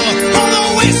battle for the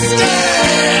whiskey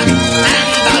and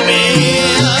the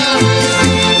beer.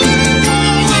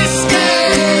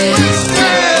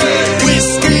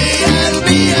 Whiskey and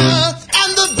beer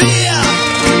and the beer.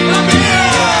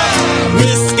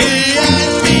 Whiskey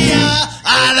and beer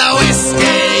and the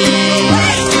whiskey.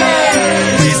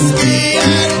 Whiskey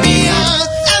and beer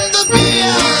and the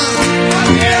beer.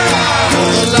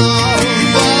 For the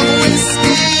love of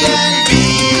whiskey and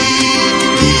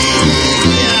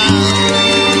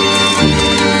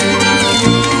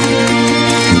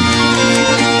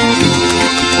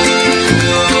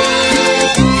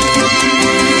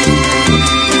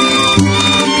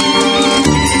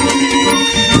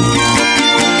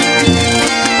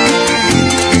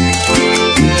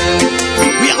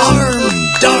we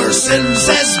armed ourselves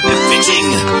as befitting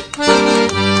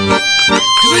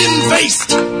grim-faced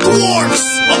dwarfs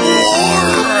of war.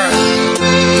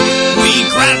 We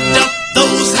grabbed up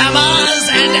those hammers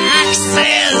and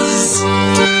axes,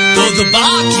 though the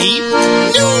barkeep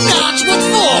knew not what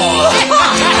for.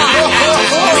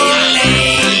 We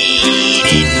laid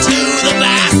into the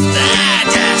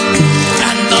bastard,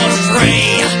 and the fray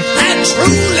had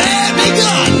truly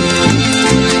begun.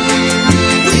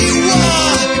 We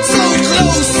were so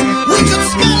close, we could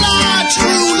smell our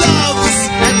true loves,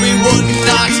 and we would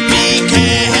not be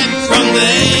kept from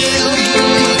them.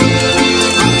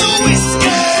 From the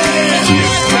whiskey,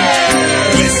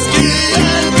 whiskey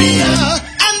and beer,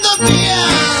 and the beer.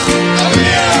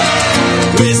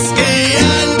 Whiskey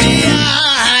and beer,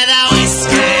 and a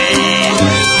whiskey.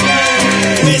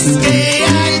 Whiskey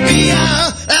and beer,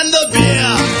 and the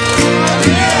beer.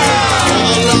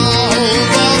 For the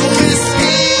love of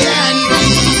whiskey and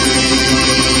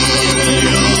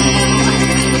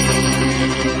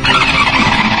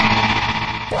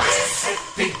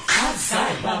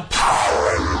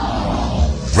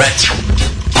Retro.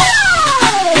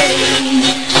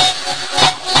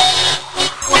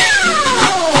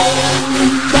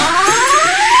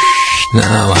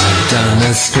 Now I've done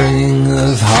a string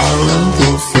of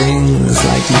horrible things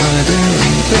like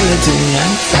murdering, pillaging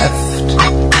and theft.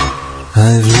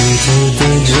 I've looted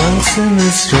the junks in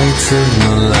the straits of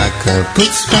Malacca,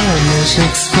 put Spanish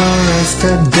explorers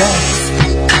to death.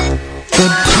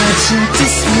 But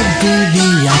prejudice would be the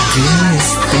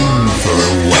ugliest thing for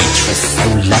a waitress so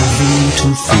lovely to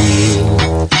feel.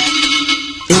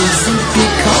 Is it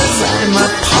because I'm a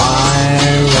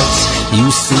pirate you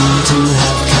seem to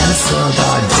have cancelled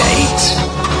our date?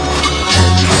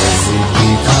 And is it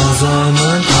because I'm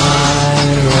a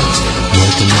pirate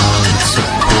that amounts a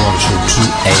quarter to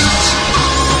 8?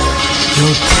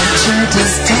 Your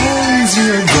prejudice turns you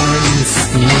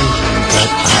against me,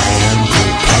 but I am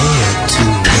prepared to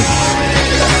wait.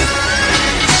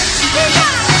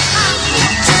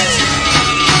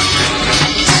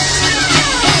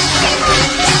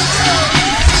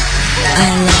 I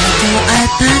like your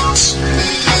eye patch.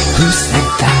 Who said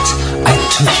that? I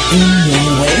took in your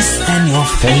waist and your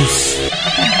face.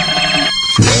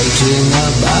 Floating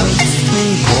above me,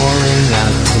 pouring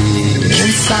out tea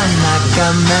in some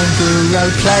Nakameguro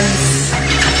place.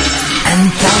 And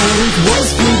though it was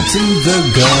good to the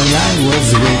girl I was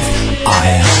with, I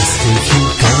asked if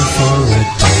you'd go for a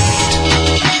date.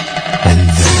 And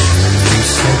then you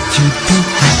said you'd be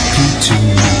happy to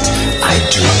meet. I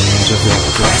dreamed of your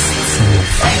breasts and your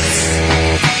face.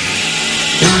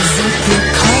 Is it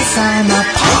because I'm a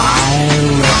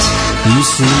pirate you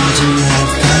seem to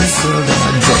have cancelled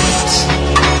our date?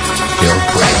 Your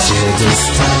prejudice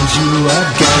turned you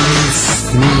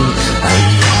against me, and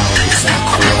now it's a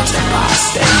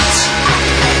 8:15.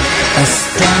 A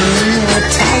stunning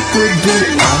attack would be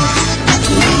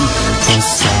ugly for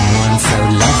someone so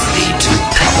lovely to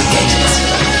propagate.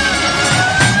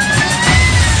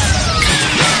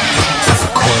 Of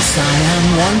course I am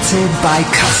wanted by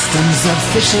customs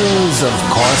officials. Of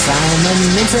course I am an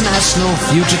international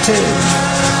fugitive.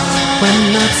 When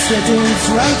not slitting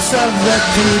throats of the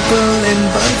people in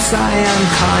boats, I am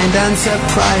kind and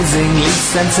surprisingly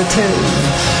sensitive.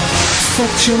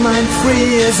 Set your mind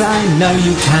free as I know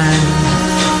you can.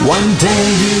 One day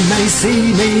you may see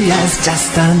me as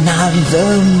just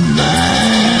another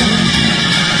man.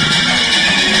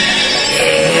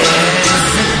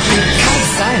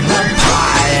 Because I'm a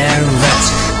pirate,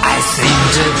 I seem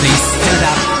to be stood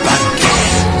up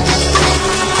again.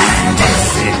 And is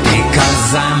it because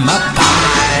I'm a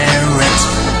pirate?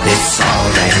 It's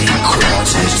already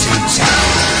 10:15.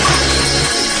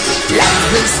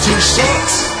 Life is too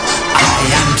short, I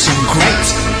am too great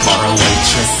for a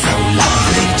waitress so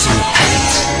lovely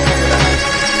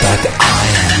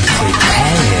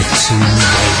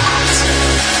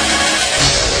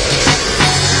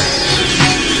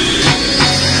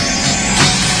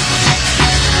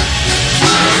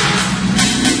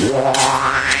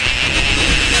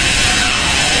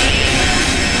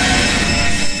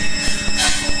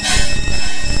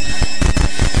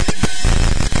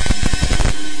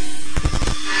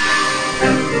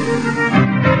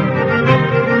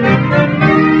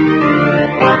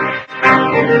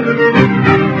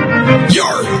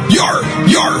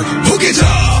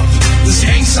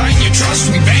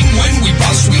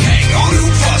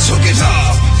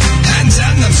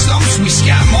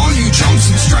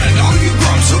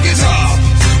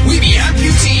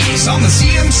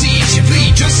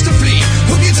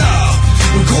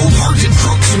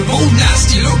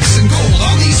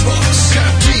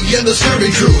and the scurvy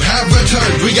crew have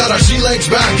returned. We got our sea legs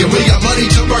back and we got money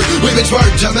to burn. We've been smart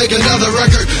to make another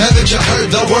record. Haven't you heard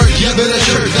the word? You've been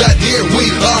assured that here we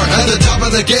are at the top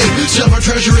of the game. Silver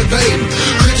treasure and fame,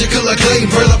 critical acclaim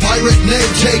for the pirate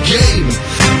name. Take aim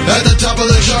at the top of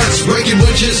the charts, breaking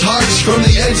witches' hearts from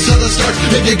the ends to the start.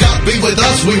 If you got beef with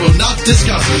us, we will not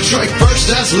discuss. Strike first,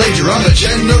 ask later. I'm a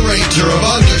generator of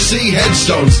undersea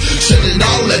headstones, sending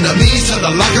all enemies to the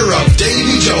locker of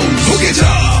Davy Jones. Hook it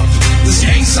up, this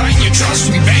gang sign you trust.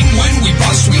 We bang when we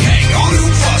bust, we hang on who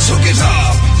fuss. Hook it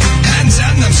up, hands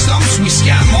and them stumps. We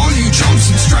scam all you chumps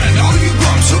and strand all you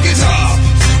grumps. Hook it up,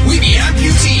 we be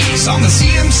amputees on the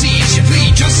CMCs. You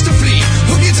bleed just to flee.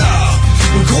 Hook it up,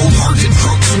 we're cold-hearted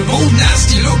crooks with old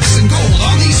nasty looks and gold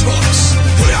on these hooks.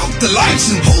 Put out the lights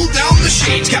and pull down the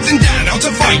shades. Captain Dan out to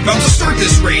fight, about to start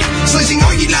this raid. Slicing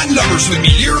all you landlubbers with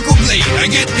me lyrical blade. I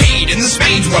get paid in the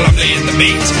spades while I'm laying the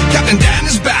bait. Captain Dan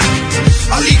is back,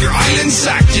 I'll leave your island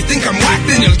sacked. You think I'm whack,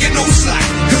 then you'll get no slack.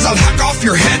 Cause I'll hack off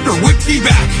your head or whip me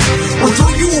back, or throw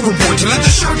you overboard to let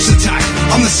the sharks attack.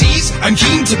 On the seas, I'm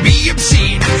keen to be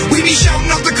obscene. We be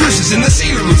shouting out the curses in the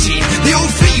sailor routine. They all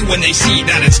flee when they see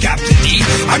that it's Captain D.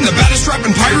 I'm the baddest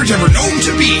rapping pirate ever known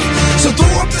to be. So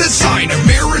throw up the sign of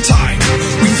maritime.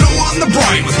 We flow on the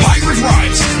brine with pirate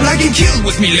rhymes, and I can kill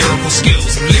with me lyrical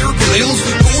skills. Lyrical ills,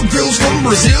 gold grills from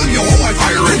Brazil. Yo, I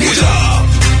fire it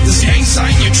up. This gang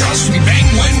sign you trust. We bang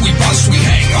when we bust. We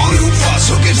hang on who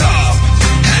fuss. Hook it up,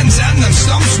 hands and them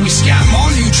stumps. We scam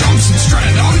all you chumps and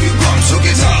strand all you grumps. Hook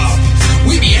it up,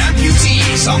 we be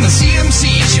amputees on the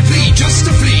CMCs. You bleed just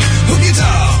to flee. Hook it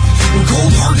up, we're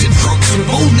cold-hearted crooks with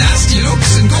old nasty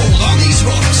looks and gold on these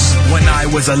hooks. When I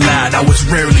was a lad, I was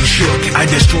rarely shook. I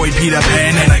destroyed Peter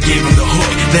Pan and I gave him the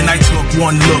hook. Then I took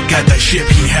one look at the ship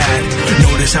he had.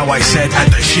 Notice how I said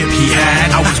at the ship he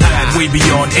had. I was bad way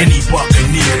beyond any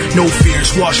buccaneer. No fear,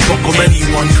 swashbuckle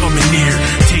anyone coming near.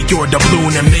 Take your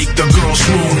doubloon and make the girl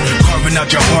swoon, carving out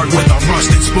your heart with a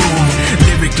rusted spoon.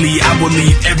 Lyrically, I will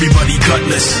leave everybody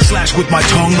gutless. Slash with my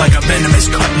tongue like a venomous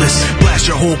cutlass.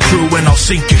 Blast your whole crew and I'll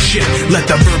sink your ship.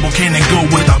 Let the verbal cannon go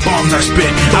with the bombs I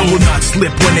spit. I will not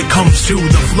slip when it comes to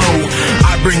the flow.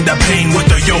 I bring the pain with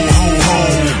the yo-ho-ho.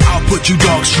 I'll put you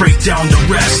dogs straight down to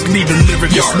rest, leaving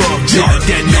lyrical slugs in a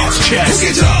dead man's chest. Hook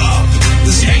it up,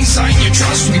 this gang sign you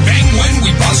trust. We bang when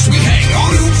we bust. We hang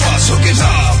on who fuss. Hook it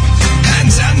up,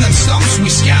 hands and them stumps.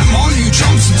 We scam all you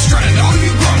chumps and strand all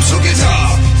you grumps. Hook it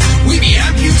up, we be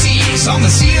amputees on the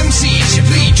CMCs. You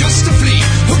bleed just to flee.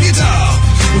 Hook it up,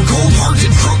 we're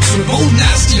cold-hearted crooks with old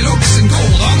nasty looks and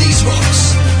gold on these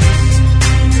hooks.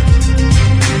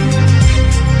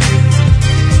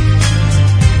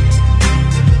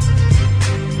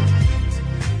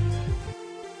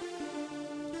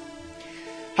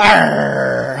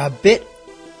 Arr, a bit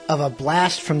of a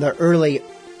blast from the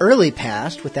early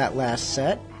past with that last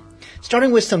set.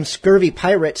 Starting with some scurvy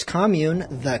pirates commune,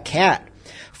 The Cat,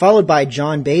 followed by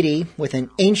John Beatty with an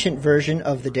ancient version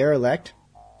of The Derelict.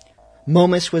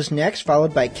 Momus was next,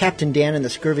 followed by Captain Dan and the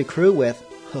Scurvy Crew with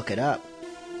Hook It Up.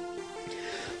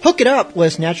 Hook It Up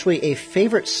was naturally a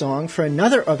favorite song for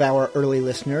another of our early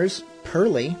listeners,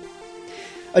 Pearly.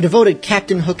 A devoted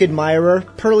Captain Hook admirer,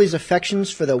 Pearly's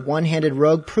affections for the one-handed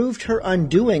rogue proved her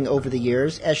undoing over the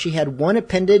years as she had one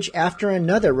appendage after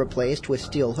another replaced with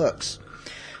steel hooks.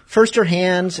 First her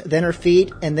hands, then her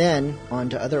feet, and then on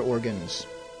to other organs.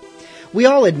 We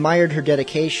all admired her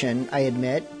dedication, I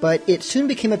admit, but it soon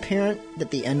became apparent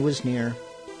that the end was near.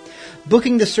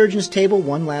 Booking the surgeon's table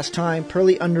one last time,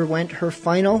 Pearly underwent her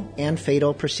final and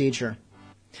fatal procedure.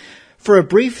 For a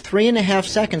brief 3.5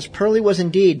 seconds, Pearly was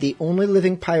indeed the only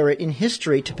living pirate in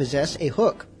history to possess a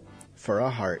hook for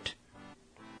a heart.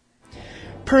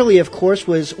 Pearly, of course,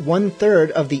 was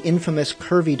 1/3 of the infamous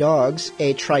Curvy Dogs,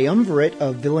 a triumvirate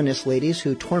of villainous ladies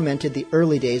who tormented the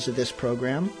early days of this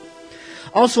program.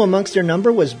 Also amongst their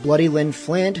number was Bloody Lynn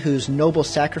Flint, whose noble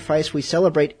sacrifice we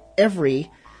celebrate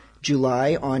every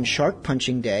July on Shark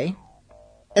Punching Day.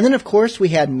 And then, of course, we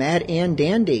had Mad Ann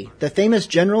Dandy, the famous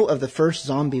general of the First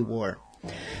Zombie War.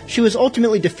 She was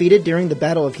ultimately defeated during the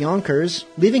Battle of Yonkers,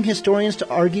 leaving historians to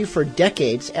argue for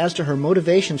decades as to her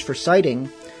motivations for siding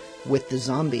with the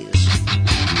zombies.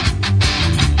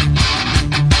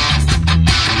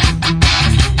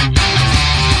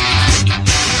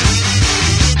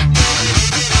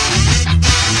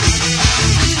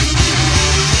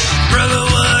 Brother,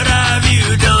 what have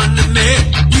you done to me?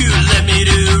 You let me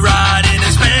to ride in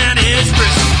a Spanish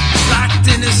prison, locked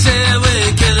in a cell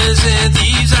with killers and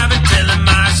thieves. I've been telling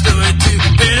my story to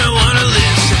they don't want to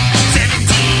listen.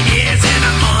 17 years and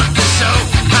a month or so,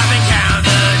 I've been counting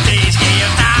the days, get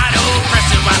your tired old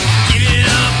pressing while giving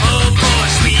up.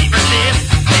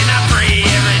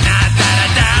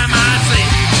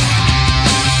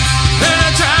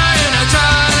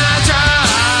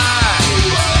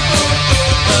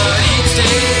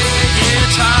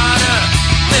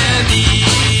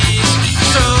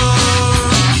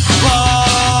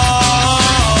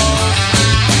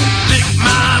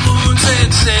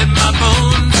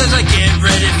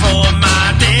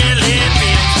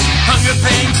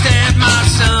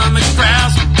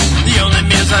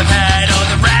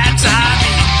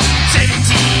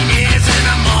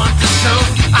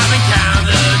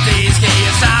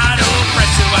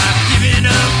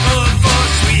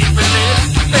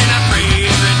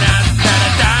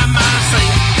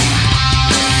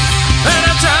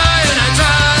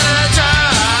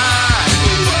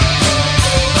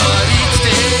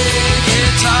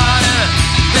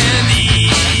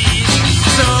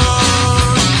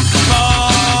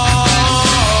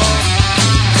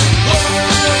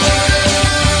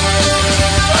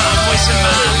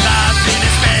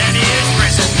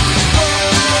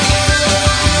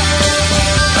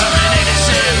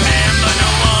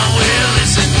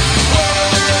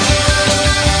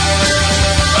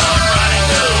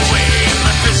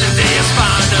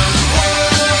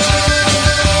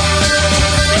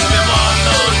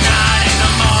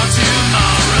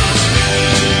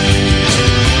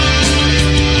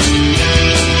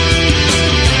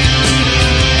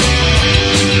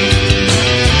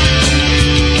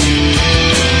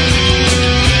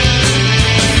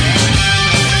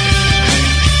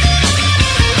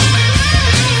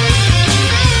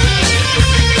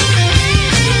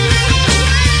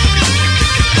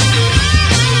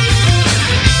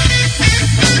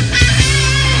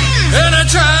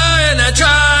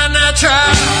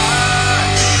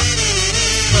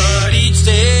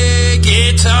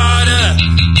 it's harder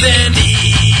than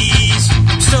these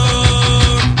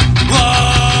stone walls.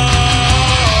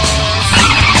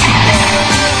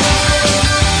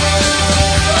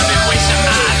 I've been wasting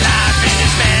my life in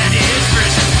this man-is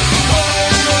prison.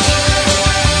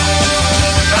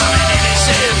 I'm an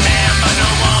innocent man, but no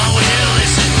one will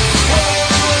listen.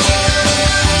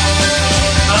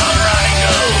 I'm running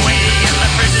away in the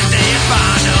prison day is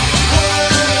final.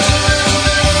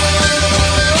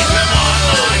 It's been one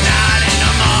long night and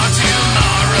I'm on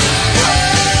tomorrow.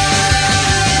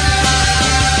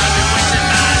 I've been wasting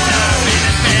my life in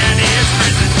this man-is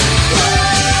prison.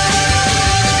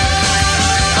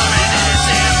 I'm an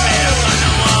innocent man, but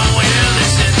no one will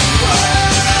listen.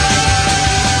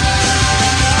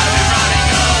 I've been running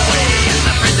away in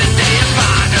the prison day is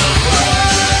final.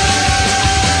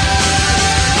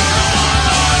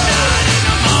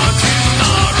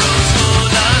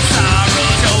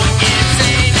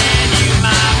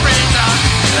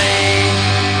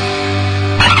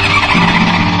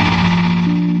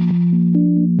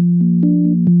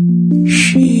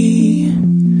 She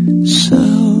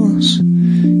sells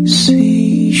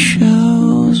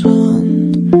seashells on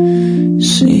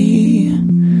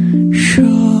seashore.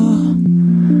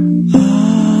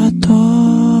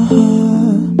 Adore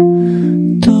her,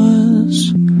 does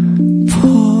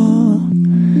poor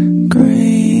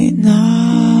great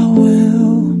now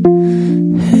will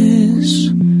his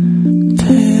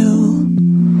pale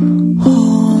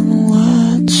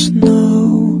onwards no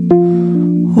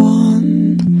one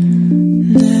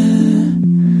ne'er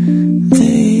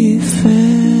they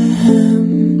fear him.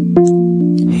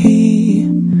 He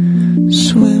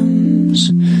swims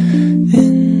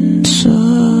in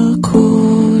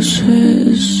circles,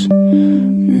 his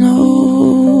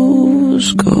nose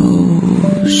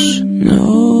goes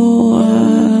nowhere.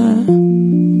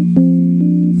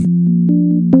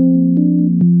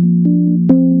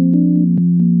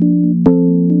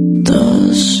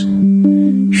 Does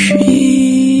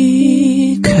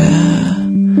she care?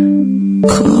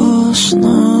 Course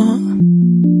not.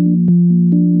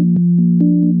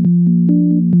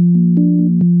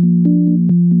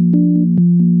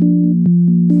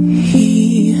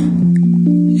 He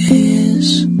is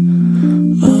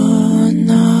a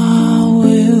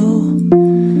now-will.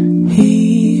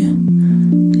 He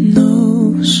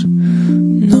knows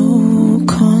no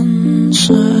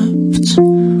concept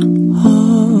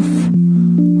of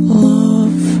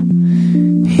love.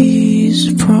 He's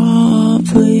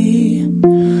probably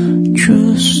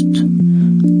just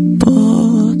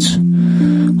bored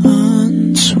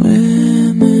and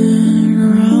swimming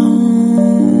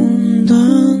round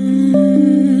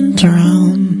and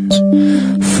round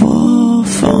for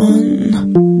fun.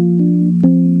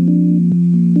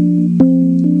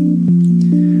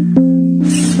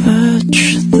 Fetch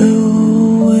the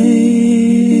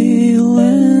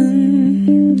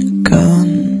whaling gun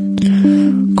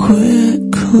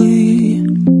quickly.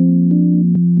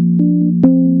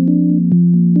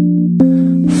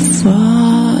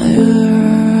 Fire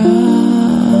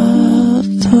at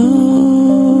the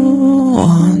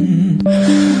one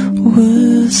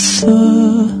with the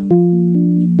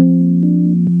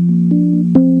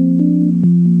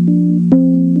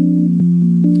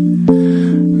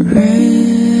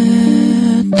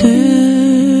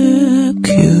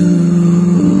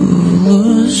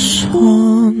ridiculous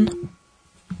one.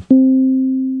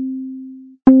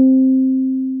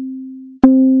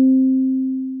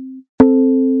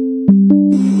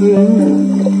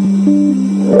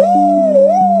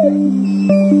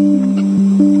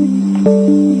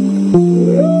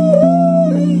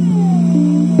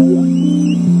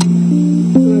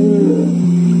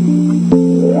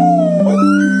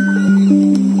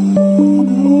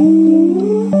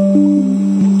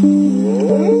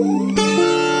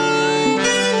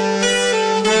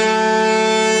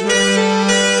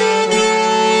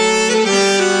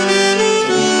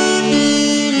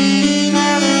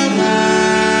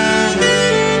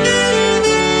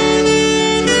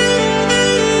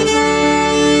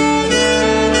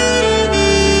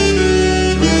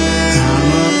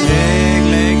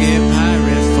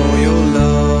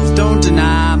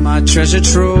 Treasure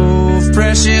trove,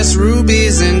 precious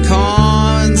rubies and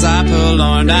coins. I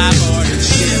purloined, I boarded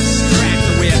ships, cracked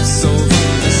the whips over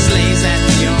the slaves at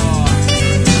the yard.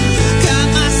 Got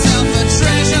myself a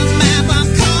treasure map, I'm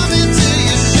coming to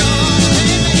your shore.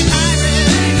 Hey, lady pirate,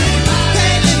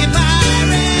 hey, lady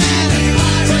pirate,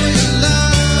 for your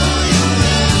love,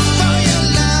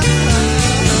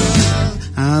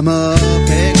 I'm a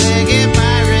peg-legged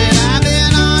pirate. I've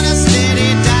been on a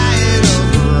steady diet of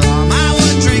rum. I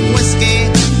would drink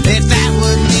whiskey if that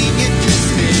would mean you'd miss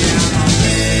me. I'm a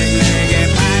peg-legged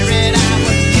pirate. I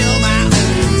would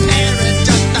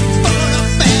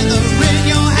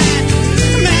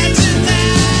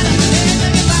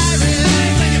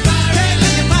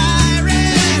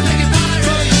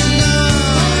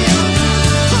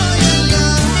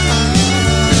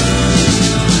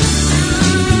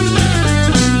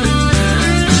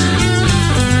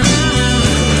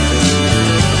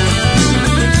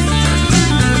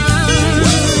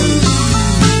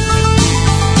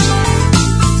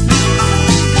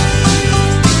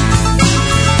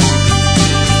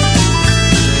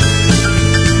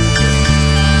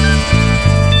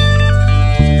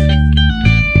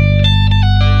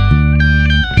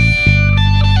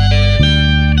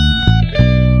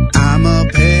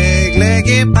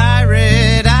reggae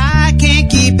pirate, I can't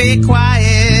keep it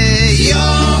quiet. Yo ho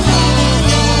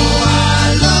ho,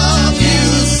 I love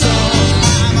you so.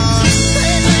 I'm a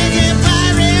reggae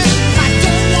pirate, I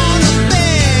don't wanna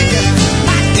beg.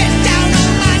 I'd get down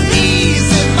on my knees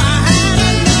if I had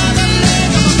another leg.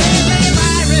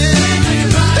 I'm a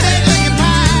reggae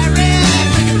pirate,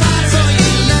 for your love, for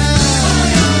your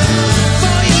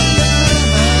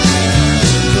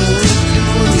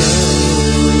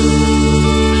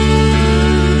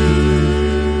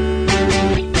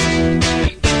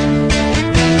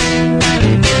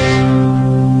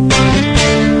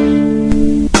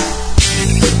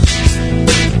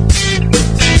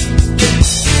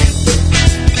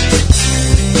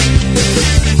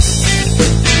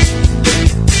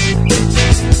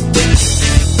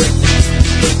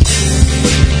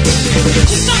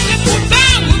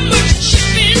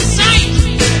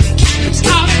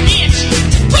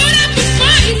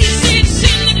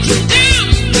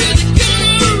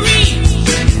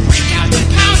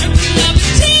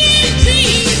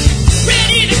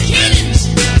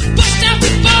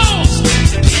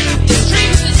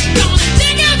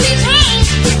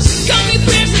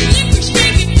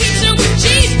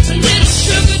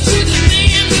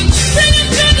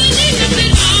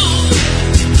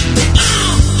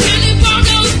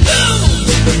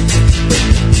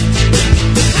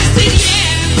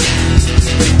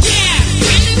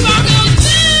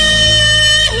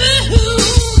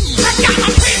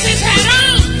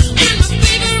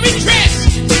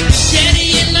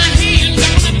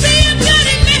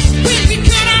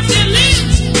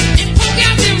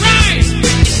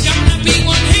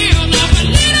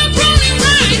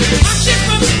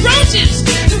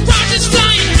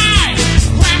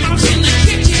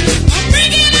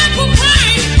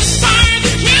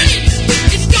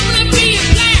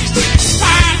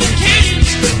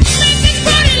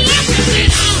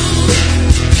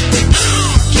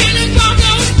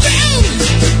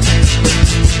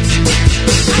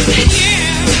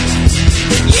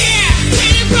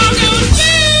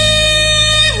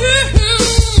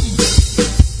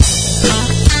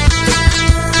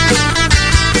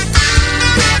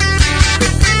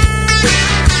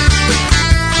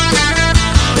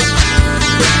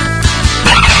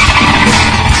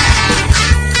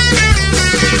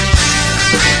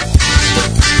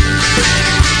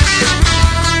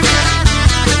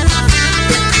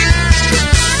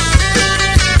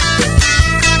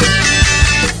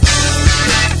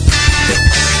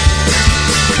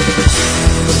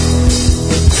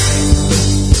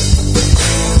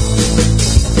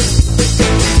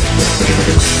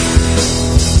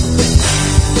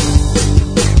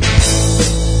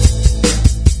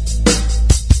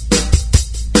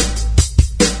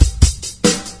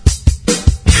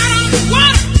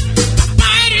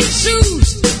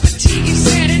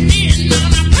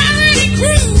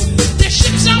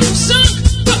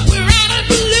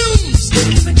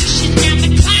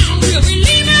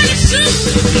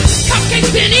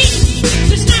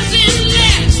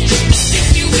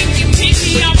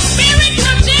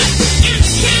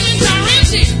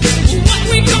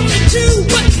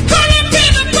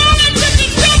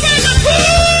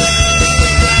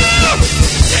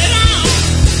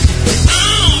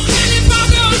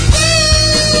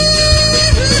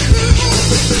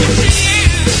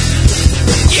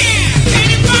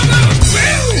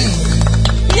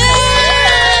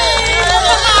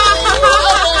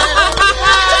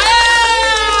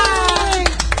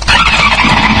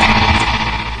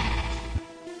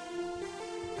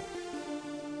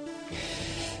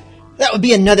That would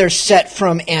be another set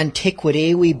from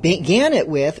Antiquity. We began it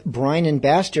with Brian and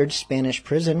Bastard's Spanish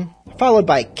Prison, followed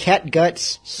by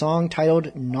Catgut's song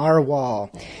titled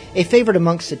Narwhal, a favorite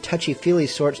amongst the touchy-feely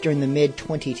sorts during the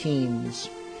mid-2010s.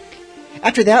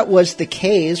 After that was The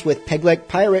K's with Pegleg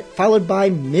Pirate, followed by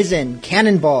Mizzen,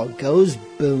 Cannonball Goes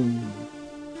Boom.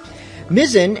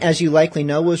 Mizzen, as you likely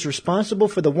know, was responsible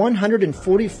for the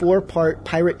 144-part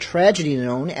pirate tragedy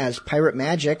known as Pirate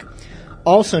Magic,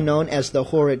 also known as The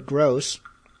Horrid Gross.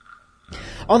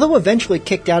 Although eventually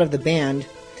kicked out of the band,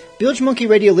 Bilge Monkey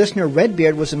Radio listener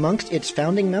Redbeard was amongst its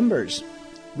founding members.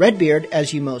 Redbeard,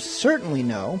 as you most certainly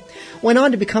know, went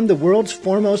on to become the world's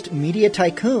foremost media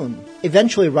tycoon,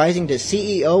 eventually rising to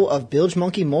CEO of Bilge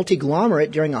Monkey Multiglomerate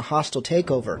during a hostile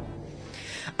takeover.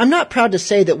 I'm not proud to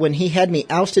say that when he had me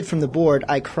ousted from the board,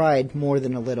 I cried more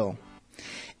than a little.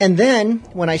 And then,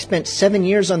 when I spent 7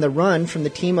 years on the run from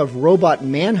the team of robot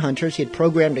manhunters he had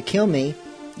programmed to kill me,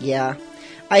 yeah,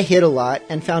 I hid a lot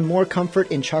and found more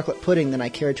comfort in chocolate pudding than I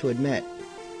cared to admit.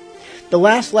 The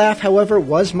last laugh, however,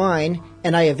 was mine,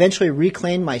 and I eventually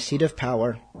reclaimed my seat of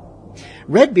power.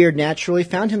 Redbeard naturally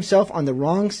found himself on the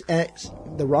wrong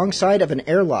side of an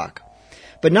airlock,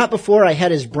 but not before I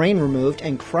had his brain removed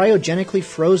and cryogenically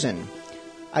frozen.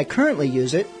 I currently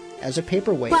use it as a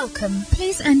paperweight. Welcome.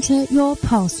 Please enter your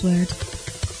password.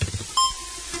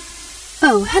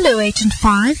 Oh, hello, Agent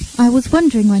 5. I was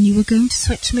wondering when you were going to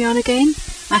switch me on again.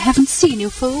 I haven't seen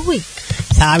you for a week.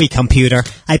 Sorry, computer.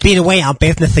 I've been away on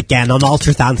business again on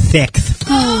Ultrasound 6.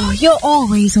 Oh, you're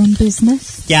always on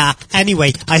business. Yeah,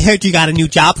 anyway, I heard you got a new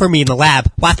job for me in the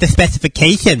lab. What's the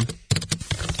specification?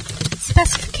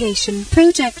 Specification,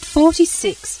 Project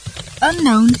 46.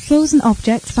 Unknown frozen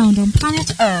objects found on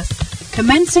planet Earth.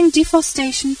 Commencing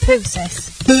deforestation process.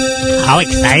 How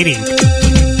exciting.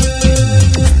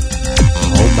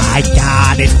 Oh my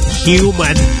god, it's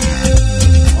human.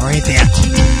 Or is it?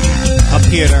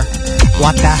 Computer,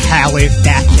 what the hell is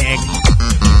that thing?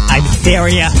 I'm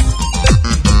serious.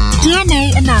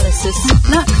 DNA analysis.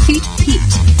 Blackfeet Pete,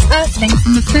 Earthling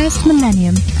from the first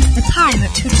millennium. A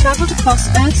pirate who travelled across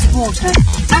Earth's water,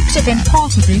 active in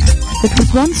part of it that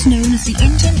was once known as the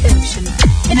Indian Ocean,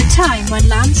 in a time when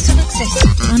land still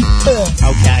existed on Earth.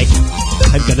 Okay,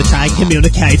 I'm gonna try and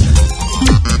communicate.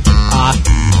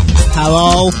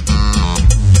 Hello?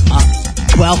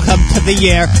 Welcome to the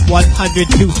year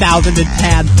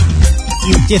 102,010.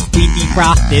 You've just been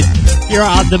defrosted. You're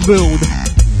on the moon.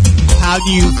 How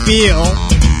do you feel?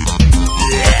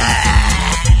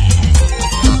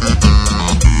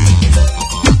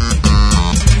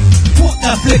 What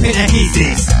the flippin' heck is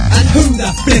this? And who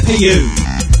the flip are you?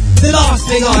 The last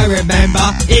thing I remember,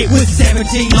 it was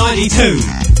 1792.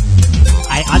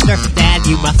 I understand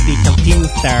you must be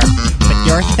confused, sir, but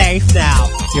you're safe now.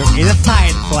 You're in a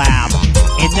science lab.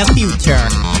 In the future.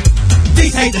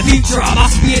 This ain't the future, I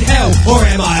must be in hell, or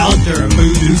am I under a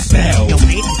voodoo spell? You'll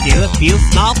need to do a few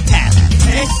small tests.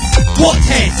 Tests? What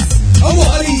tests? Oh,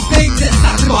 what are these things that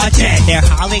stuck to my chest? They're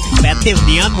highly expensive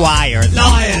neon wires.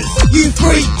 Liars! You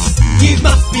freaks! You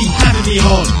must be having me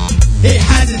on. It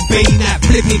hasn't been that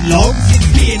flipping long since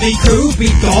me and the crew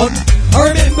been gone.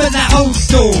 I remember that old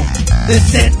storm that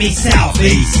sent me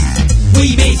southeast.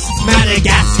 We missed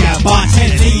Madagascar by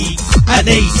 10 leagues at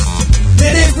least.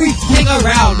 Then everything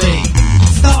around me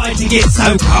started to get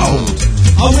so cold.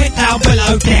 I went down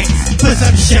below decks for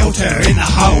some shelter in the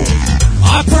hold.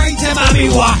 I prayed to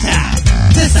Mummy Water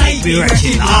to save me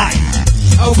wretched life.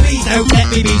 Oh, please don't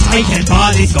let me be taken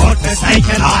by this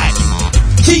godforsaken ice.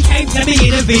 She came to me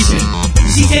in a vision.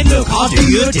 She said, look, I'll do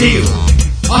you a deal.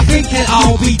 I think that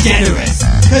I'll be generous,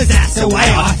 cause that's the way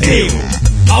I feel.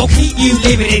 I'll keep you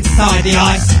living inside the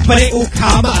ice, but it will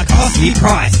come at a costly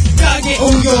price. Go get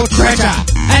all your treasure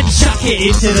and chuck it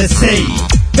into the sea.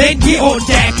 Then get on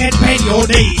deck and bend your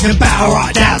knees and bow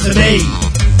right down to me.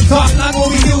 So I flung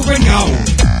all the silver and gold,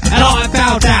 and I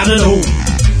bowed down and all.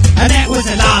 And that was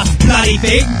the last bloody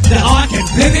thing that I can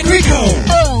flippin' recall.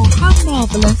 Oh, how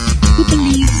marvellous. Who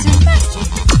believes in magic?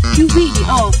 You really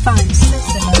are fine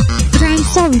specimen. But I'm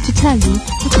sorry to tell you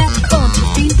that that can't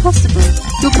have been possible.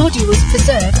 Your body was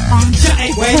preserved and shut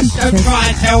it, wench. Don't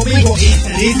try and tell me what is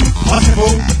and isn't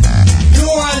possible.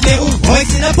 You're a little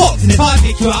voice in a box, and if I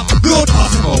pick you up, you're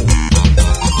possible.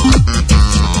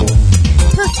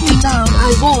 Put me down,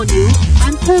 I warn you.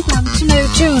 I'm programmed to know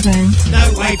judo. No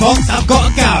way, boss, I've got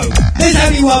to go. There's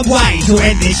only one way to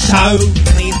end this show.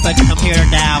 Please put the computer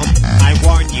down. I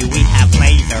warn you, we have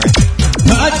lasers.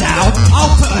 Put her down?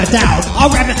 I'll put her down. I'll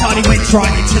ram a tiny winch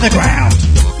right into the ground.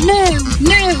 No,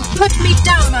 put me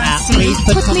down, I say. Please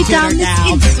put me down this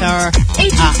instant. Sir.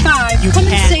 Agent 5, you come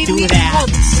and can't save do me that. at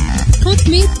once. Put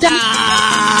me down.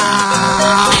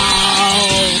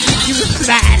 You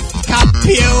bad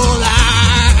computer!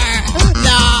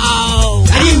 No!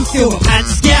 And you silver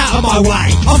pants, get out of my way.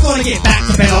 I've got to get back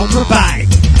to Belvedere Bay.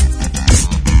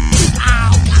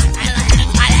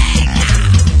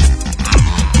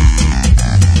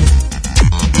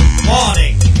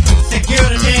 Warning,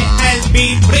 security has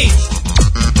been breached.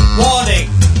 Warning,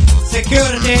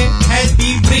 security has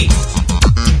been breached.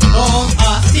 Doors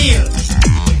are sealed.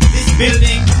 This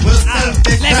building will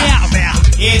self-destruct. Let me out of here.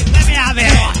 Yes, let me out of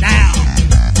here right now.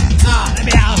 Let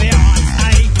me out of here, I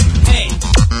say. Hey,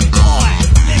 boy,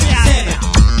 let me out of here.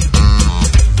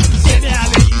 Let me out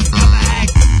of here, you scumbag.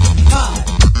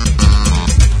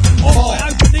 Oh,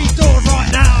 open these doors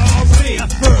right now, I'll see you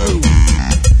through.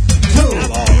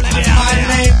 Come on, let me out of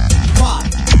here.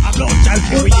 I'm not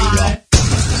joking with you lot.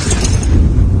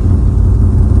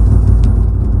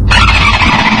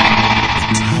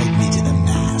 Tied me to the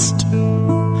mast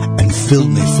and filled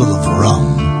me full of rum.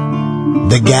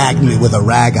 They gagged me with a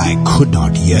rag, I could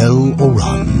not yell or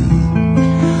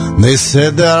run. They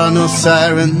said there are no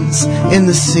sirens in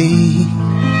the sea.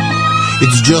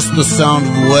 It's just the sound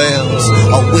of whales,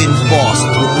 a wind force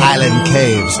through island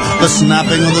caves, the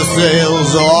snapping of the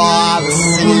sails, or the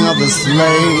singing of the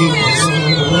slaves.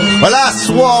 Well, I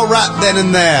swore right then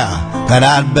and there that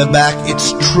I'd be back,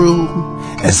 it's true,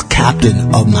 as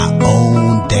captain of my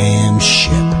own damn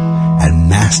ship and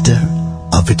master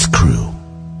of its crew.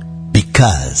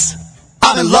 Because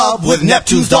I'm in love with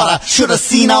Neptune's daughter. Should have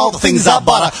seen all the things I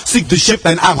bought her. Sink the ship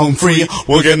and I'm home free.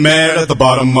 We'll get married at the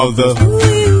bottom of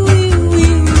the...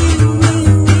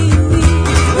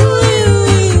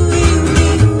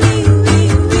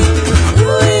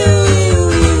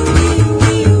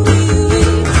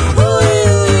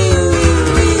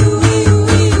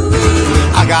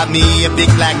 I got me a big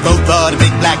black boat, but a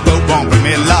big black boat won't bring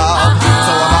me love.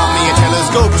 So I bought me a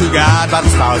telescope to guide by the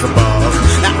stars above.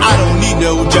 Now I don't need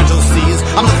no gentle seas,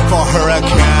 I'm looking for a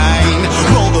hurricane.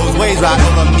 Roll those waves right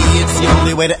over me, it's the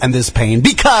only way to end this pain.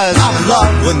 Because I'm in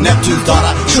love with Neptune's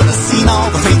daughter. Should have seen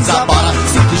all the things I bought her.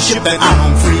 Sink the ship and I'm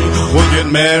home free. We'll get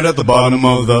married at the bottom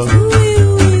of the...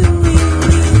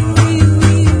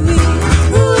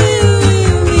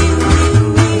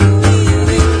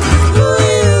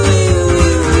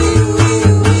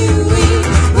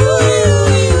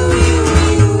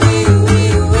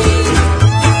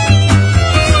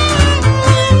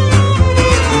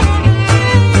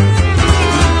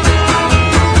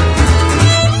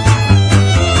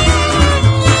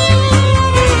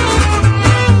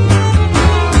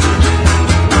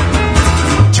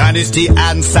 Chinese tea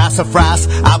and sassafras,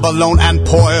 abalone and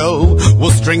poil.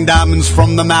 We'll string diamonds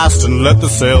from the mast and let the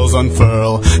sails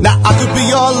unfurl. Now I could be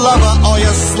your lover or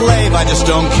your slave, I just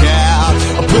don't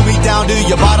care. Pull me down to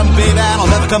your bottom, baby, and I'll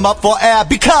never come up for air.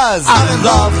 Because I'm in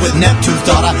love with Neptune's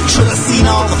daughter. Should have seen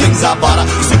all the things I bought her.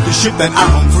 Sink the ship and I'm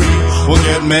home free. We'll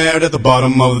get married at the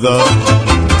bottom of the...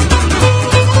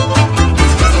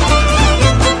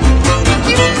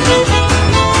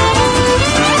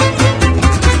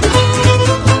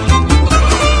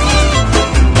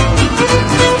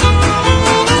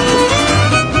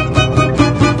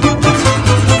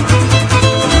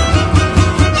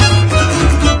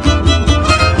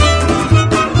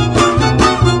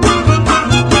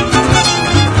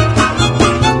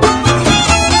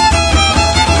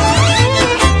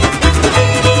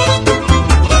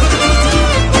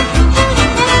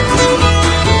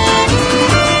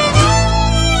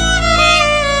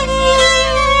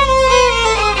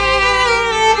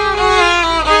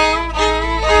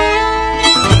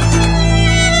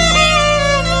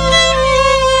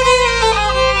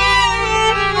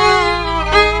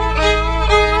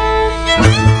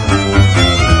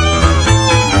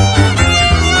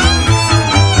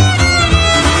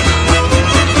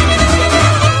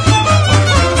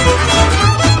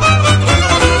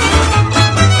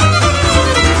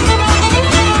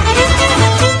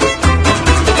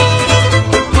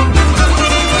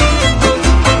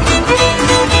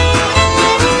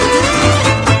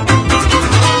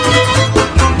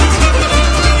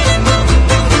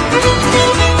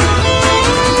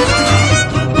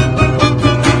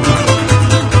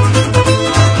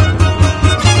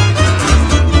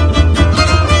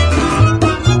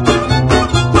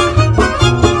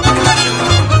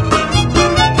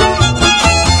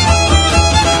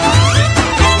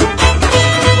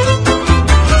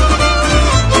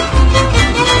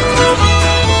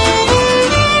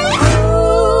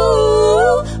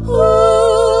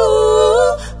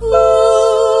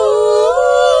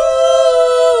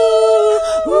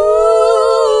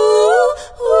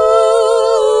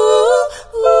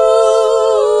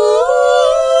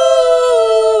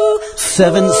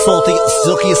 Seven salty,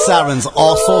 silky sirens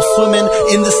also swimming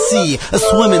in the sea,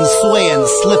 swimming, swaying,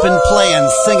 slipping, playing,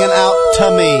 singing out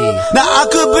to me. Now I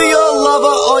could be your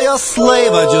lover or your slave,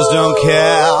 I just don't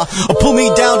care. Pull me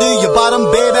down to your bottom,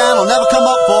 baby, and I'll never come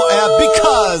up for air.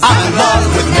 Because I'm in love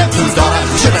with Neptune's daughter.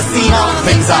 Should have seen all the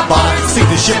things I bought. Sink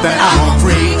the ship and I'm home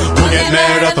free. We'll get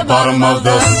married at the bottom of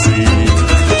the sea.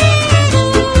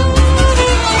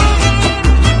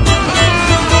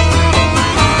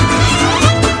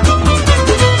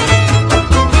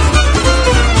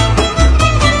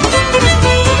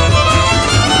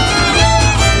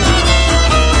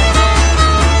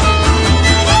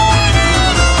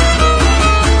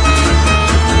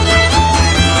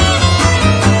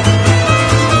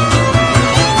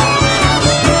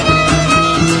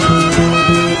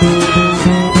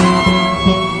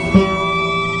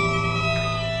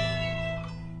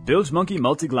 Bilge Monkey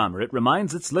Multiglomerate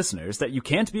reminds its listeners that you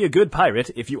can't be a good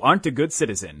pirate if you aren't a good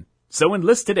citizen. So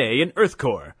enlist today in Earth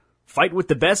Corps. Fight with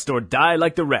the best or die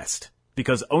like the rest.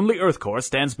 Because only Earth Corps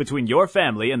stands between your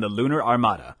family and the Lunar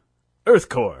Armada. Earth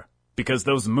Corps. because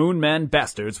those Moon Man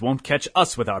bastards won't catch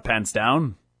us with our pants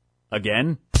down.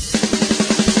 Again.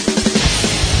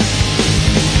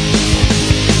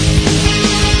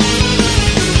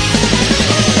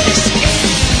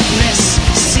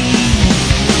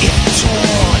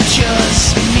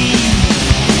 Tortures me,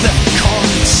 the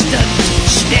constant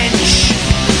stench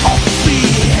of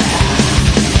fear.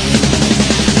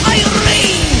 I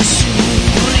reign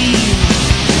supreme,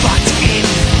 but in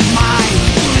my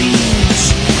dreams,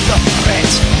 the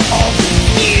threat of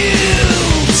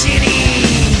mutiny.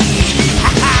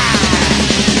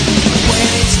 When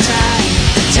it's time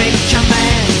to take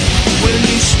command, will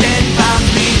you stand by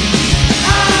me?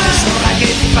 This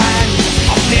ragged band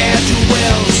of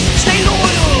ne'er-do-wells, stay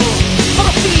loyal for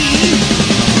the fee.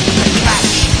 The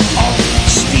clash of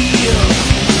steel,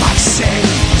 my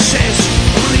senses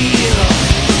reel.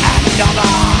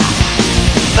 Another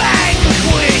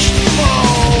vanquished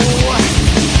foe.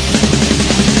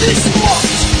 This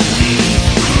motley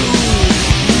crew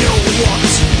know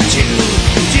what to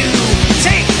do.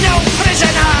 Take no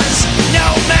prisoners, no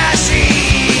mercy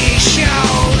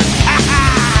shown.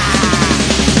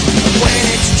 When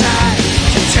it's time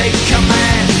to take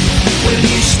command, will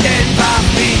you stand by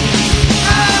me?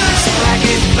 This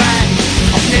ragged band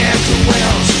of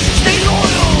ne'er-do-wells, stay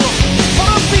loyal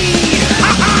for me.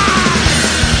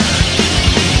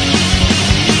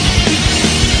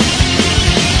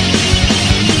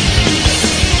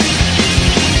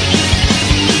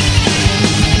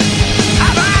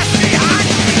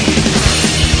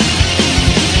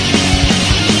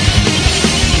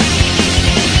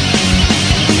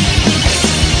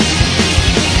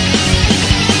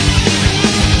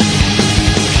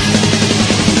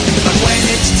 But when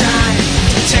it's time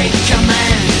to take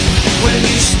command, will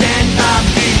you stand by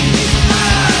me?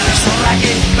 This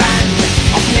ragged band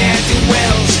of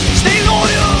ne'er-do-wells, stay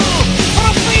loyal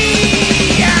for me.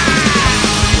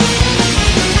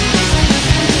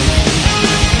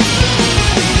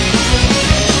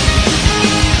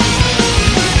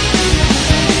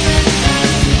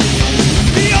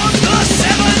 Beyond the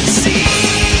seven seas,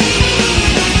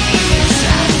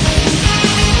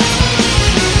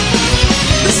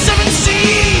 the seven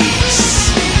seas.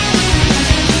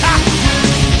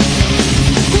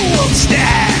 Who will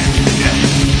stand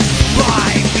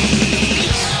by me?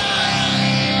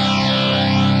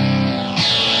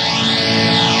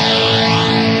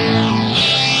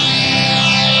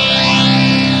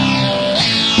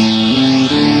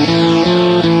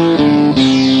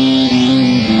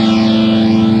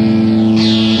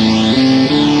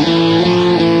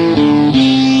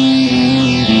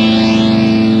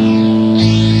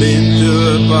 Been to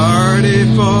a party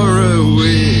for a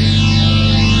week.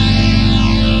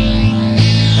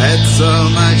 Had so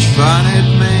much fun it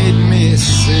made me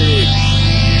sick.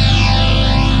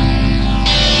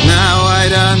 Now I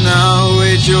don't know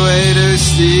which way to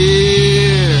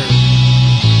steer.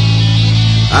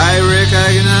 I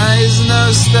recognize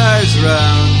no stars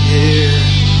round here.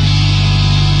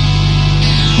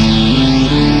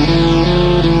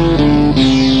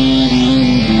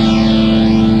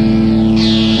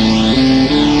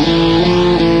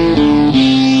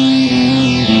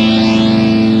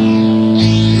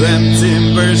 Them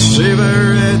timbers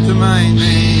shiver at my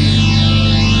name.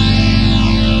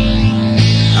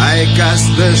 I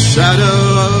cast the shadow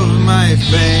of my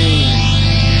fame.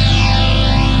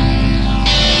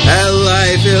 Hell,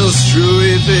 I feels true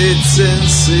if it's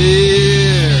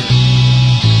sincere.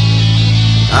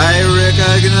 I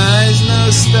recognize no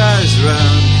stars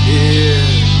round here.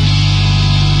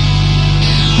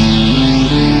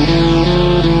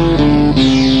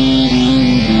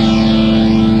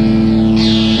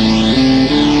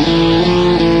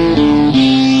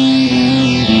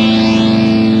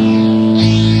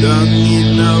 Don't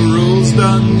need no rules,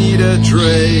 don't need a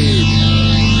trade.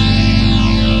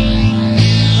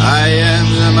 I am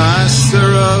the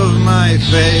master of my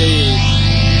fate.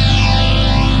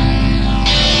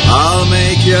 I'll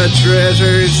make your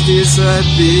treasures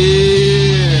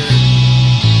disappear.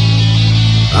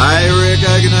 I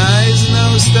recognize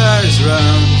no stars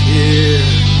round here.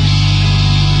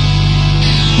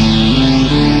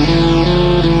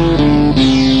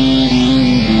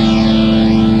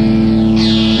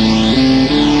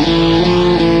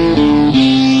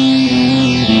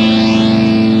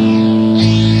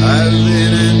 I've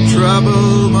been in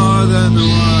trouble more than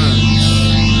once,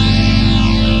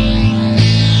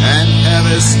 and have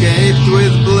escaped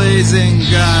with blazing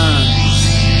guns.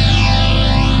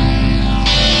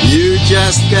 You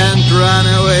just can't run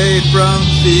away from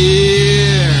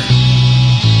fear.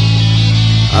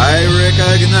 I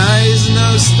recognize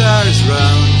no stars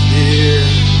round here.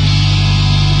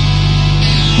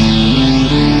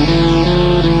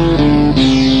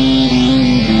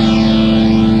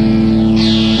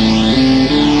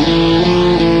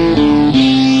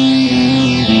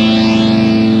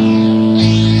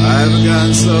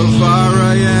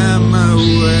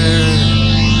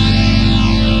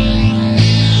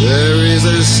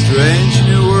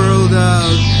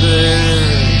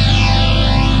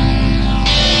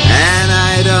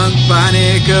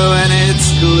 Panico and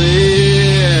it's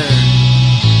clear.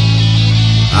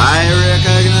 I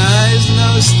recognize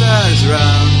no stars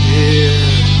round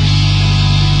here.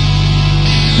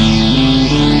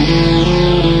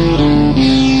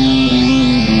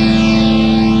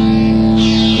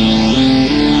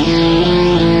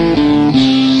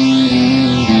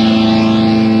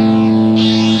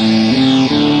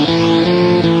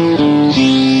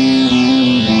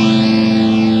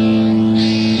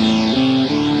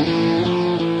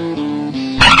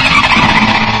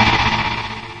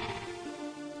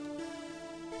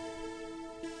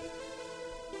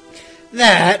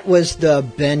 That was the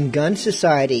Ben Gunn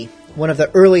Society, one of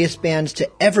the earliest bands to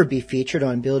ever be featured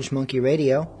on Bilge Monkey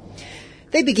Radio.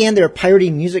 They began their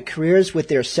piratey music careers with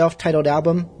their self-titled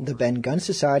album, The Ben Gunn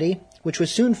Society, which was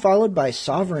soon followed by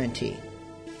Sovereignty.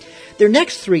 Their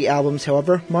next 3 albums,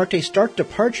 however, marked a stark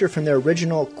departure from their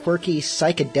original quirky,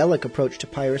 psychedelic approach to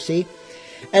piracy,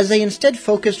 as they instead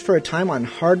focused for a time on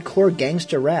hardcore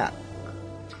gangster rap.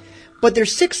 But their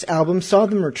 6th album saw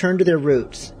them return to their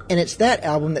roots, and it's that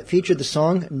album that featured the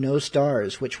song No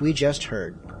Stars, which we just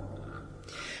heard.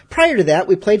 Prior to that,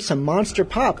 we played some monster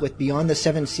pop with Beyond the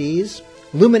Seven Seas,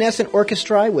 Luminescent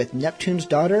Orchestra with Neptune's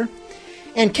Daughter,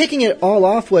 and kicking it all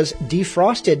off was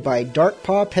Defrosted by Dark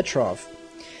Paw Petrov,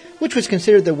 which was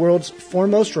considered the world's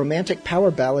foremost romantic power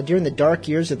ballad during the dark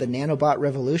years of the nanobot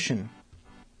revolution.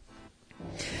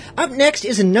 Up next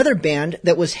is another band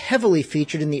that was heavily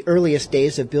featured in the earliest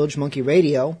days of Bilge Monkey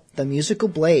Radio, the Musical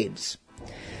Blades.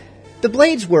 The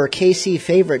Blades were KC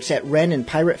favorites at Ren and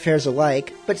pirate fairs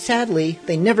alike, but sadly,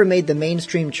 they never made the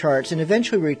mainstream charts and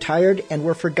eventually retired and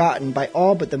were forgotten by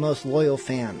all but the most loyal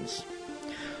fans.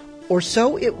 Or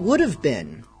so it would have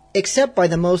been, except by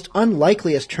the most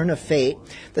unlikeliest turn of fate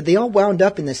that they all wound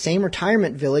up in the same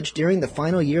retirement village during the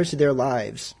final years of their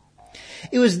lives.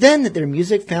 It was then that their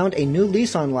music found a new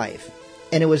lease on life,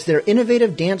 and it was their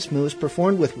innovative dance moves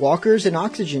performed with walkers and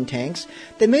oxygen tanks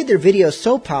that made their videos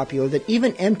so popular that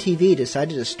even MTV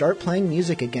decided to start playing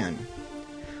music again.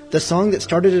 The song that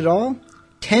started it all?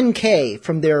 10K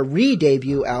from their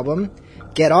re-debut album,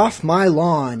 Get Off My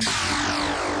Lawn.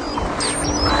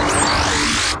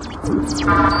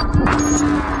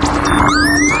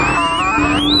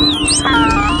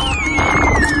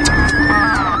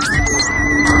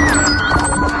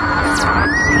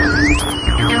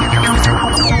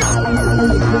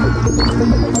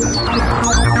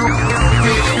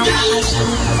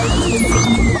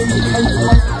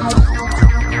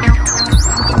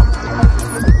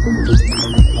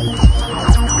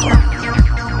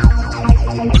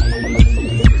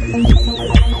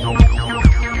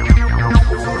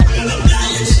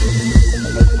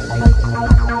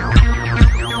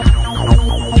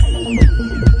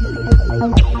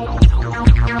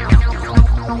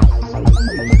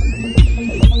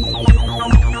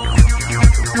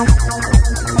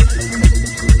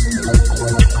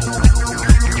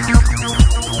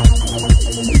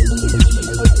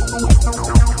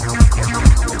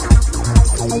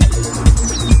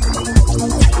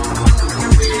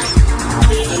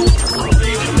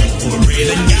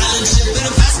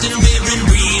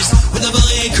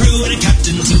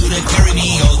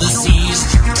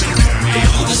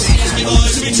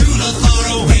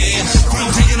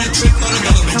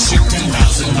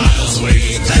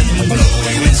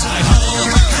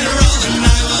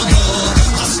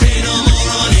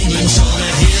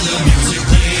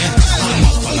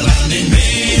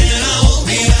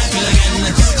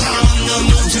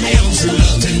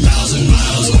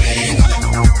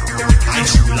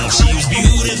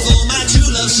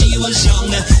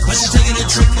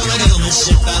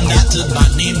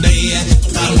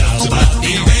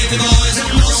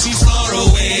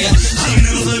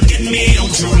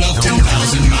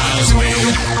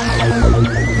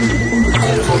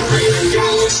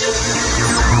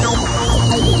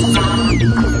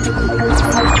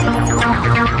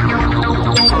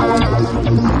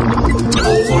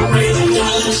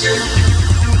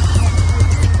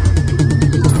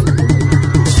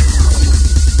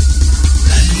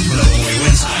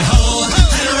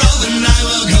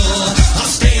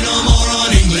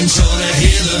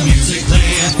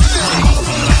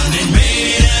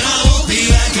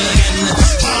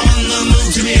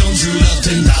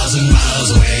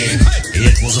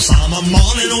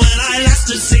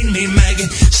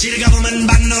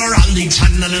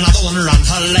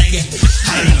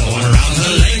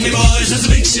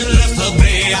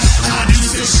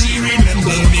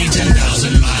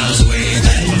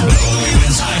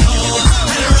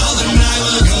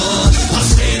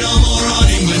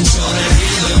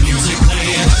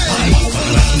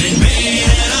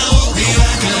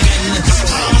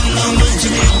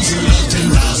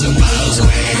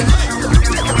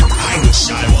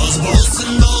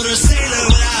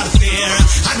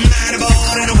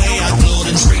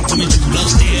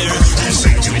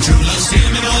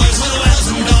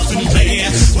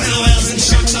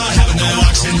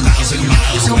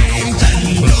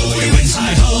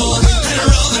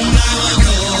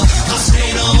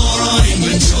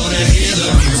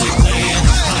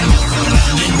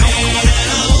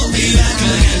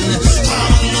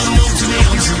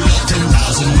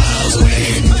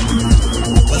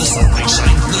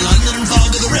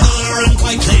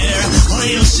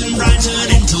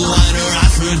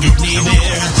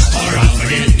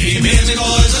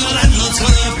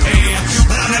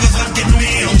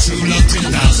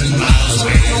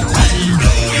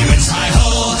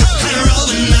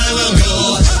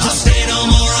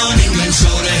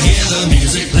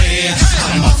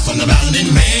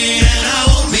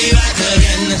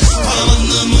 again. While I'm on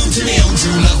the move to my own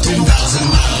true love, 10,000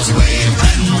 miles away.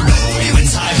 And blow you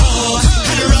inside, ho,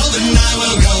 and roving I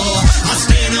will go. I'll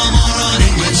stay no more on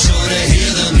England shore to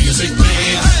hear the music play.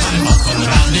 I'm off on the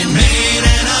bound in Maine,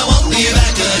 and I won't be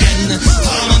back again.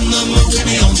 While I'm on the move to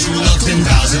my own true love, 10,000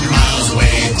 miles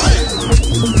away.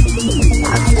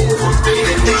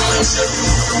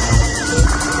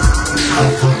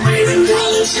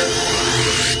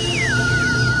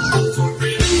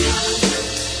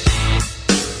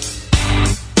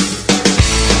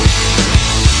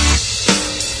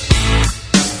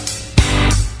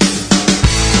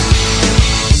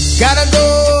 Gotta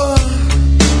go,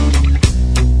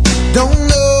 don't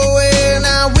know when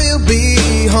I will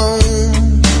be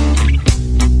home,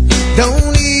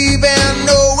 don't even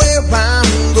know where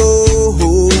I'm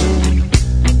going.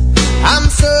 I'm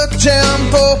searching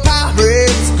for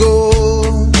pirates'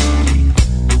 gold.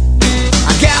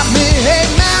 I got me a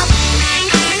map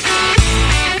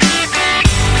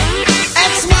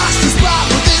and smashed the spot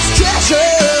with this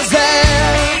treasure's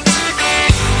there.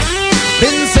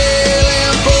 Been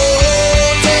sailing for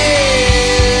days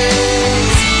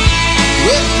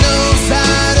with no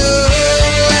sight of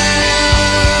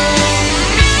land.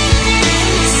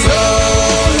 So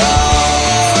long,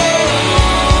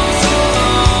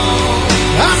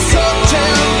 I'm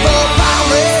searching for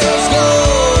pirates'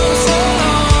 gold,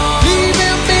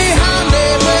 leaving behind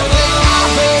everything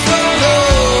I've ever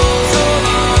known.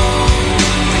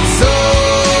 So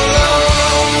long,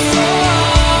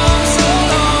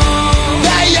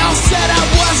 they all said I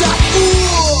was a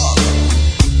fool,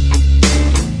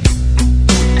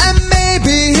 and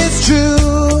maybe it's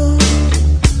true.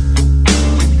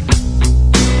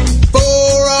 For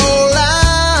all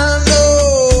I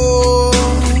know,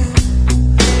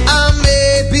 I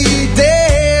may be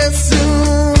dead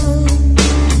soon.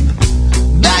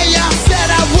 They all said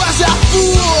I was a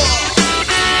fool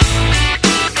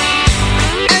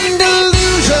and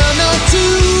delusional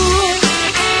too.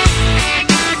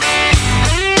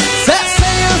 Set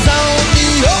sails on the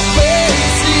open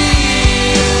sea,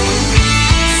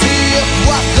 see if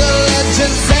what the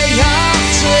legends say are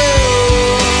true.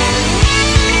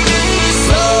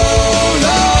 So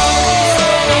long,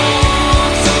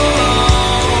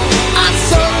 I'm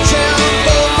searching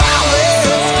for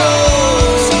pirates'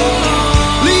 gold,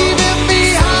 leaving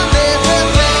behind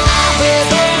everything I've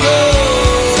ever known.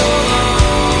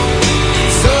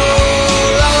 So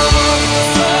long,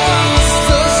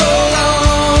 so long.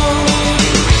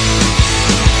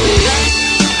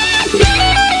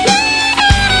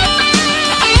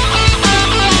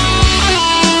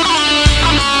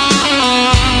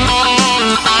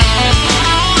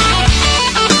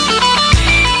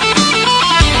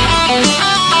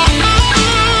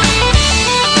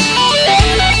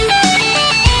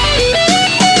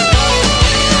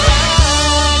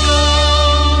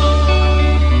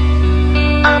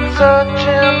 I'm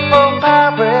searching for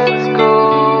pirates'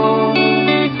 gold.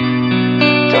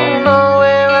 Don't know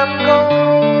where I'm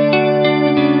going.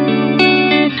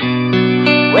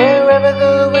 Wherever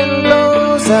the wind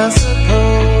blows, I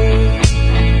suppose.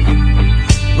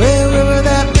 Wherever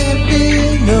that may be,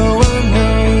 no one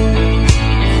knows.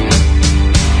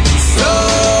 So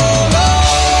long,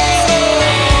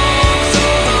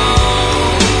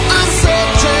 I'm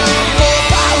searching for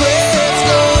pirates'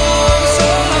 gold,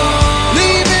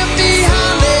 leaving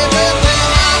behind everything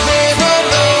I've ever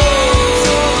known.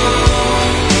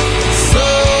 So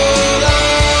long,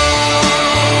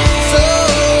 so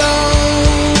long.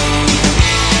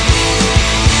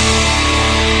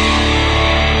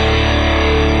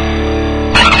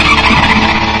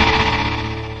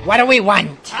 What do we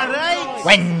want?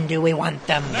 When do we want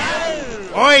them?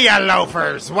 Oi, you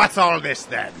loafers! What's all this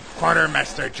then?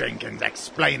 Quartermaster Jenkins,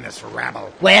 explain this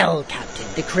rabble. Well, Captain,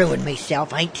 the crew and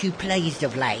myself ain't too pleased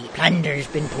of late. Plunder's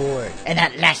been poured, and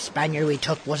that last Spaniard we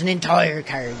took was an entire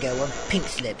cargo of pink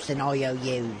slips and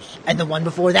IOUs. And the one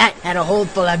before that had a hold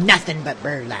full of nothing but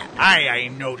burlap. I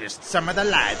noticed some of the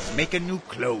lads making new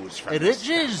clothes from this.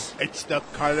 It's the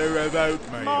colour about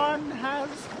me. Mon has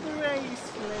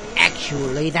gracefully.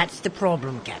 Actually, that's the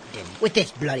problem, Captain. With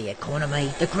this bloody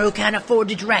economy, the crew can't afford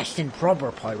to dress in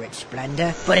proper pirate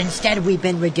splendour, but instead we've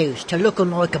been reduced to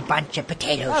looking like a bunch of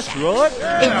potato sacks. right.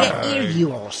 And yet here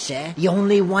you all, sir. The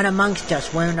only one amongst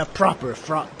us wearing a proper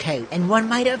frock coat, and one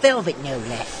made of velvet no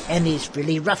less. And these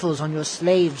frilly ruffles on your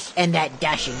sleeves, and that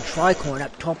dashing tricorn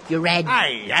up top your head.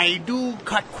 I do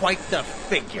cut quite the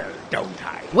figure, don't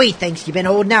I? We thinks you've been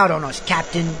holding out on us,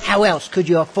 Captain. How else could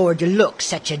you afford to look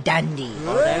such a dandy?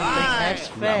 That's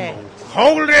fair.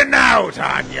 Hold it now,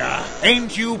 Tanya.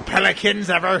 Ain't you pelicans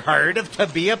ever heard of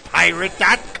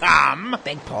ToBeAPirate.com? pirate.com.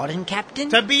 Beg pardon, Captain?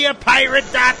 To be a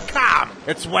pirate.com.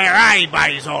 It's where I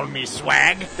buys all me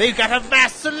swag. They've got a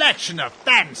vast selection of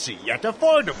fancy yet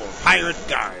affordable pirate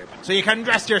garb, so you can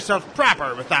dress yourself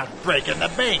proper without breaking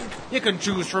the bank. You can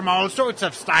choose from all sorts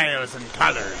of styles and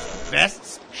colors.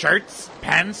 Vests, shirts,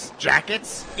 pants,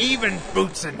 jackets, even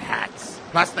boots and hats.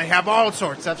 Plus, they have all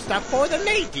sorts of stuff for the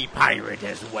lady pirate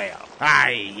as well.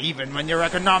 Aye, even when your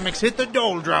economics hit the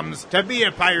doldrums, to be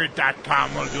a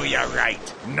pirate.com will do you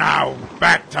right. Now,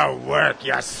 back to work,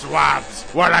 you swabs,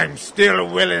 while I'm still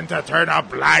willing to turn a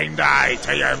blind eye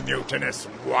to your mutinous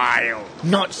wild.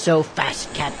 Not so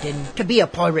fast, Captain. To be a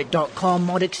pirate.com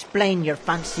might explain your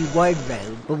fancy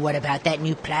wardrobe, but what about that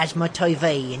new plasma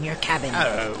TV in your cabin?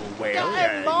 Oh, well,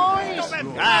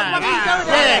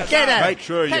 Make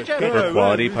sure you for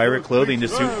quality pirate clothing to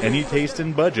suit any taste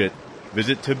and budget.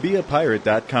 Visit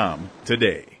tobeapirate.com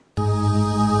today.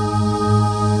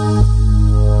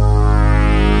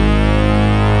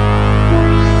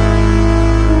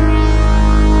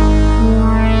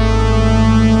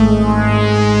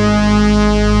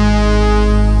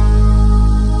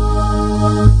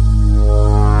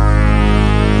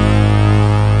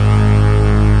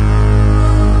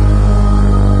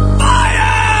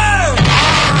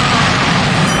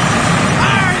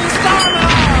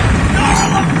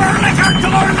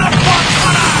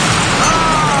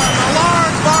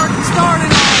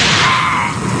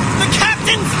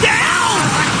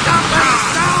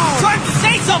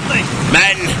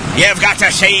 You've got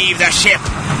to save the ship.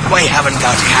 We haven't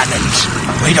got cannons.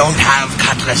 We don't have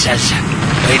cutlasses.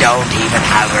 We don't even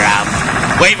have ram.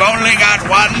 We've only got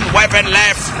one weapon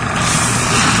left.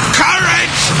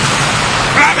 Courage!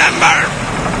 Remember,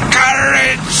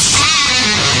 courage!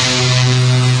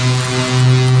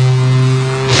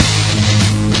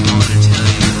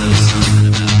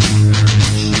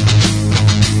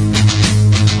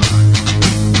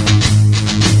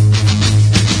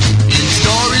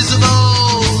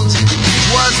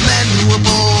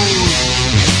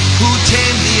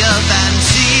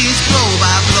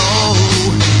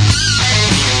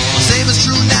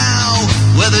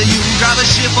 Drive a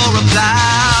ship or a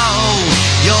plow,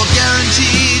 you're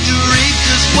guaranteed to reap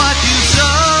just what you sow.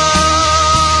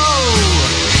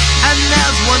 And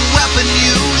there's one weapon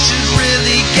you should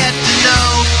really get to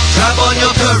know. Strap on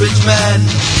your courage, man.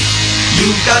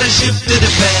 You've got a ship to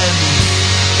defend,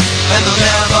 and there'll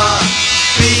never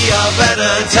be a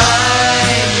better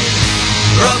time.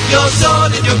 Drop your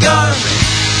sword and your gun,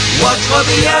 watch while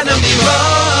the enemy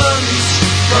runs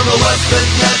from a weapon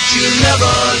that you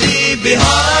never leave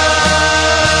behind.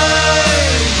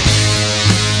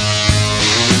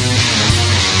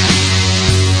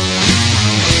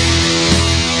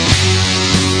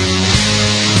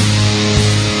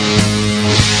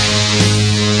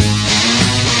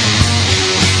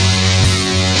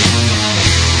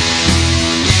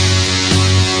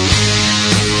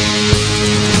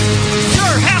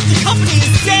 Sir, half the company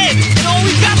is dead, and all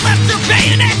we've got left are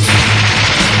bayonets!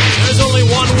 There's only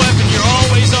one weapon you're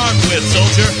always armed with,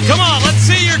 soldier. Come on, let's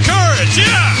see your courage,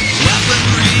 yeah!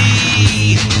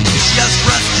 Weaponry is just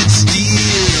rusted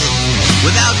steel,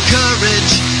 without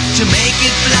courage to make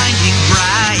it blinding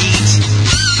bright.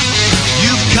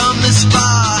 You've come this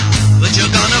far, but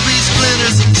you're gonna be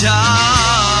splinters and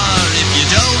tar if you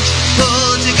don't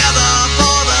pull together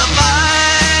for the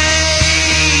fight.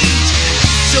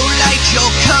 So light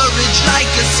your courage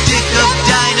like a stick of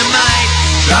dynamite.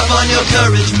 Drop on your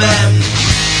courage, man.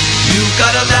 You've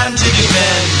got a land to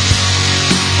defend,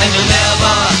 and you'll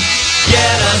never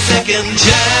get a second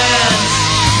chance.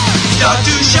 Start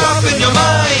to sharpen your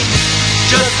mind,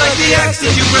 just like the axe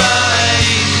that you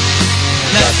ride.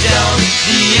 Let down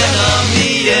the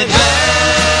enemy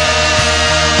advance.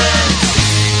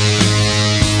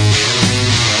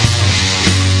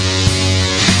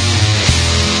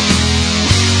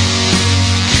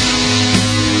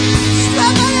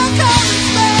 Strap on your courage,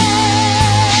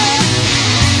 man.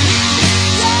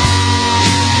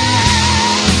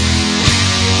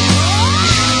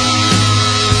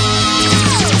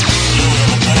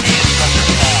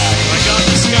 My God,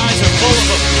 the skies are full of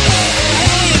them.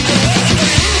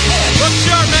 Look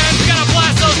sharp, man. We gotta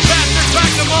blast those bastards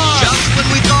back to Mars. Just when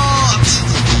we thought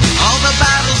all the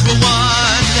battles were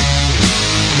won,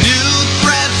 new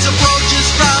threats approach us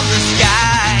from the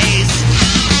skies.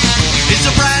 It's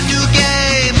a brand new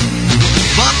game,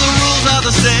 but the rules are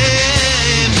the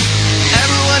same.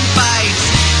 Everyone fights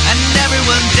and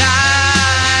everyone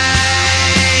dies.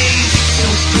 So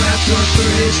strap your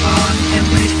courage on and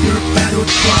make your battle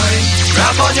cry.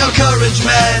 Strap on your courage,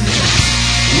 man.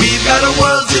 We've got a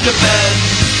world to defend.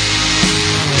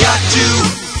 Got to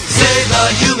save the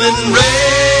human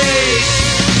race.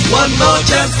 One more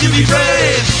chance to be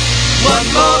brave. One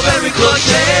more very close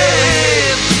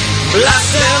shave.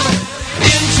 Blast them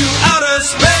into outer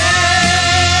space.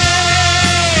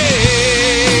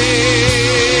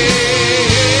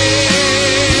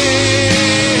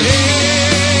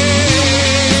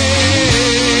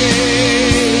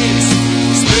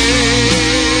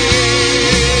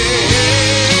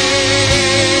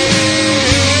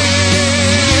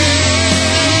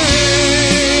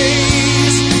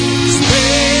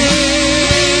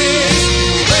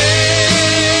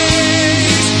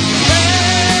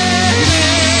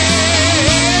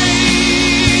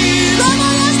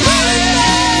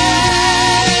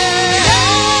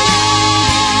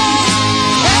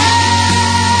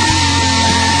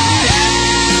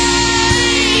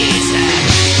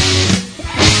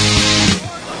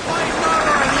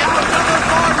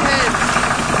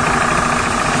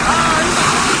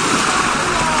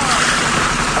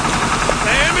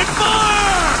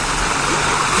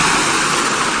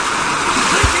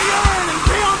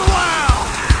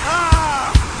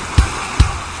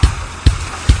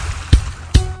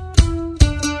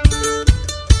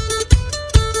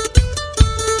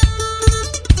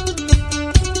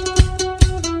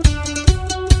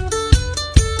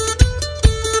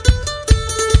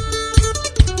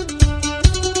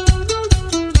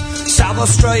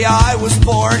 Australia, I was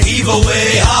born. Heave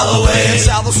away, Holloway. In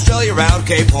South Australia, round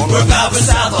Cape Horn. We're bound for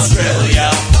South Australia.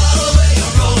 Holloway, a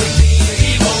rolling bean.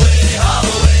 Heave away,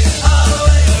 Holloway.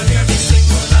 Holloway, oh, hear me sing.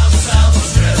 We're bound for South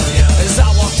Australia. As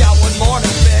I walked out one morning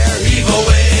there, heave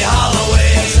away,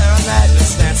 Holloway. Sarah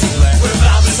Madness, Nancy Blair. We're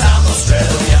bound for South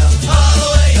Australia.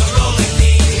 Holloway, a rolling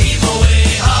bean. Heave away,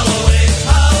 Holloway.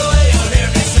 Holloway, oh, hear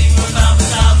me sing. We're bound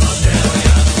for South Australia.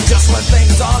 Just when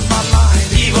things on my mind,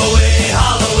 heave away,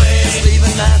 Holloway.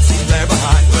 Nancy Blair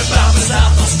behind. We're bound for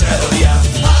South Australia.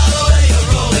 Holloway, a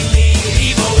rolling bean.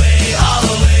 Heave away,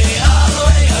 Holloway.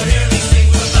 Holloway, oh, hear me sing.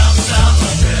 We're bound for South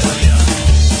Australia.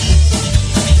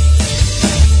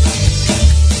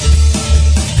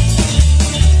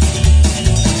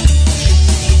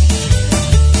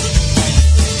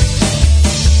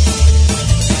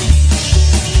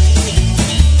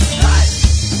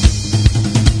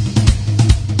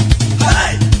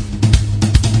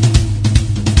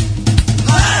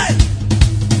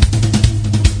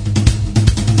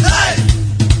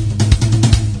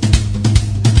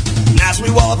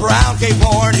 Round Cape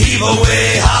Horn, heave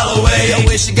away, Holloway. I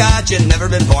wish to God you'd never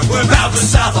been born. We're bound for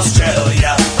South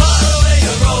Australia. Holloway,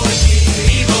 a rolling bean.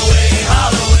 Heave away,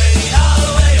 Holloway.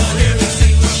 Holloway, oh, hear me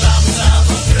sing. We're bound for South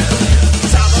Australia.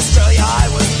 South Australia, I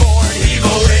was born. Heave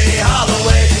away,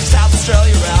 Holloway. South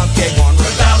Australia, round Cape Horn.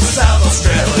 We're bound for South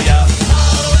Australia.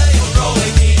 Holloway, a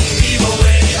rolling bean. Heave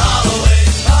away, Holloway.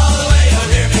 Holloway, oh,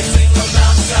 hear me sing. We're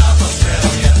bound for South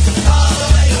Australia.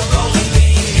 Holloway, a rolling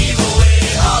bean. Heave away,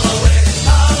 Holloway.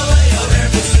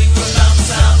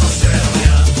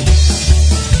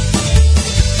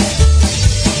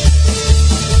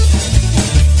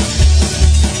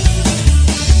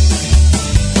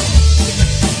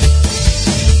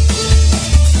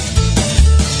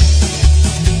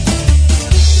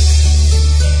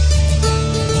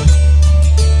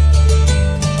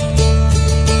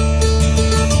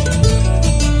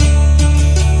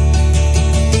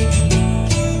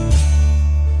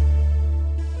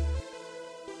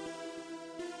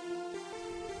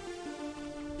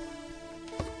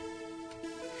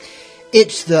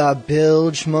 It's the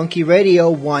Bilge Monkey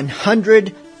Radio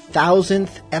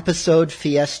 100,000th episode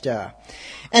fiesta.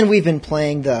 And we've been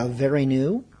playing the very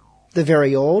new, the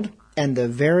very old, and the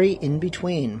very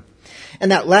in-between. And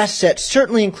that last set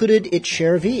certainly included its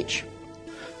share of each.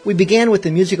 We began with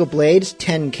the Musical Blades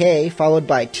 10K, followed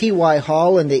by T.Y.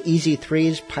 Hall and the Easy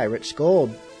Three's Pirate's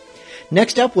Gold.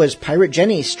 Next up was Pirate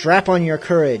Jenny, Strap on Your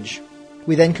Courage.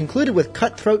 We then concluded with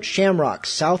Cutthroat Shamrock,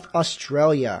 South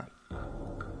Australia.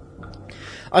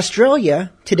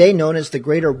 Australia, today known as the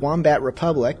Greater Wombat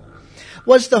Republic,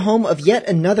 was the home of yet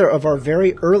another of our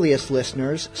very earliest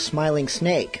listeners, Smiling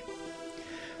Snake.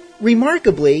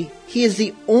 Remarkably, he is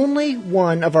the only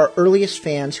one of our earliest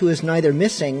fans who is neither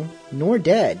missing nor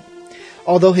dead,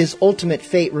 although his ultimate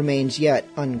fate remains yet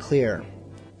unclear.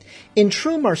 In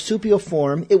true marsupial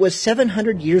form, it was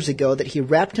 700 years ago that he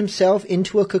wrapped himself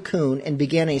into a cocoon and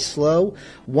began a slow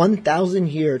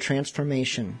 1,000-year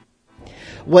transformation.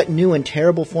 What new and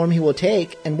terrible form he will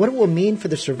take, and what it will mean for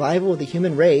the survival of the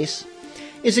human race,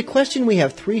 is a question we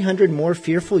have 300 more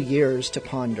fearful years to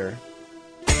ponder.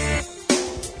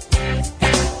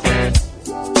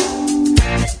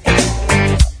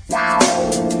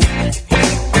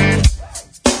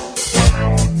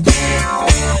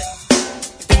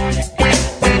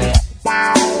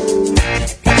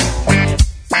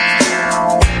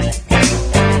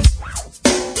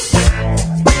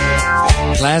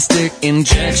 plastic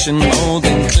injection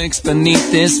molding clicks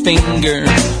beneath his finger,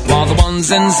 while the ones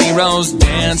and zeros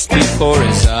dance before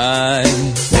his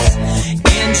eyes.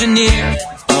 Engineer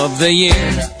of the year,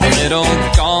 a little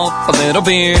golf, a little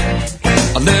beer.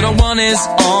 A little one is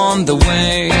on the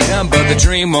way, but the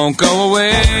dream won't go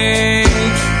away.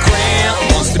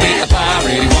 Grant wants to be a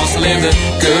pirate, he wants to live the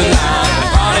good life,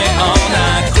 party all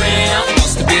night. Grant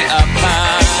wants to be a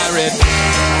pirate.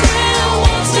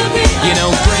 You know,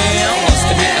 Grant wants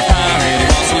to be a pirate, he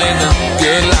wants to live the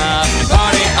good life,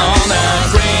 party all night.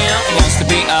 Grant wants to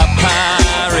be a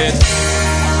pirate.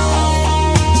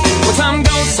 Well, time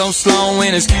goes so slow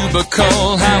in his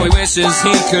cubicle, how he wishes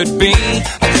he could be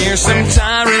a fearsome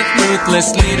tyrant,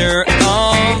 ruthless leader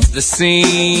of the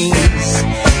seas.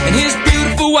 And his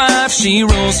beautiful wife, she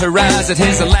rolls her eyes at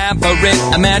his elaborate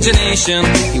imagination.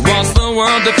 He wants the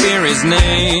world to fear his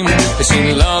name, but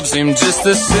she loves him just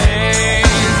the same.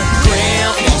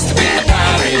 Grant wants to be a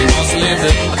pirate, he wants to live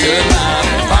the good life,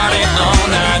 party all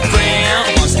night.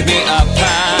 Grant wants to be a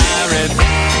pirate.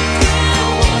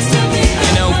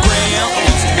 You know, Grant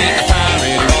wants to be a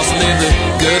pirate, he wants to live the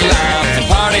good life and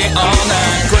party all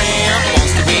night. Grant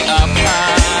wants to be a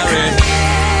pirate.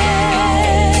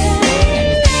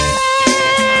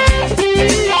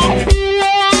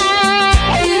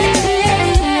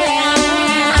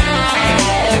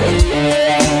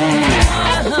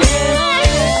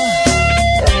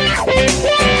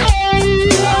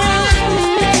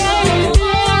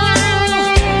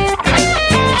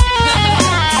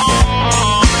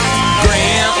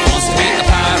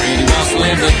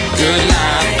 Good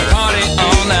life, party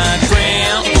all night.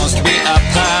 Grant wants to be a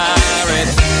pirate.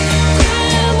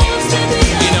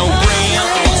 You know, Grant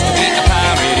wants to be a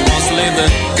pirate, he wants to live the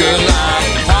good life,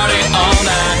 party all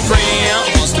night. Grant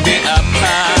wants to be a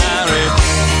pirate.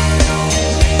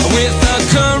 With the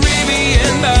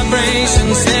Caribbean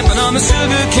vibration, sipping on the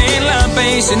sugar cane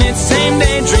libation, it's the same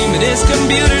daydream at his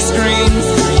computer screen.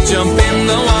 Jump in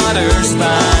the water's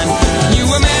fine. You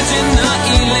imagine the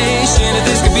elation if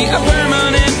this could be a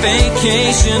permanent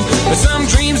vacation, but some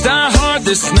dreams die hard,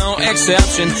 there's no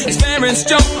exception. His parents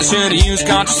joke they should have used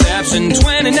contraception.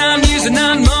 29 years and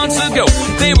 9 months ago,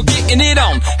 they were getting it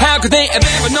on. How could they have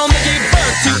ever known they gave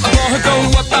birth to a boy who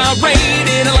grew up irate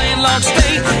in a landlocked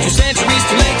state? 2 centuries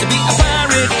too late to be a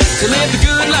pirate, to live the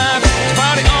good life, to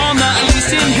party all night. At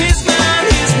least in his mind,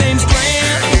 his name's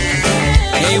Grant.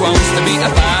 He wants to be a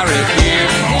pirate here.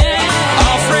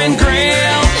 Our friend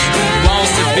Grant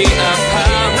wants to be a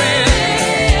pirate.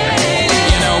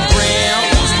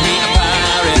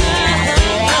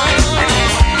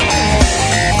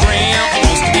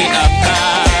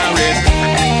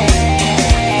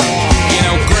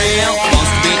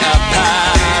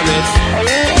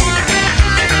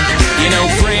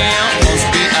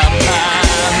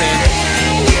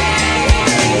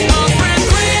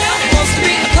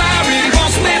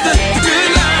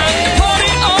 Party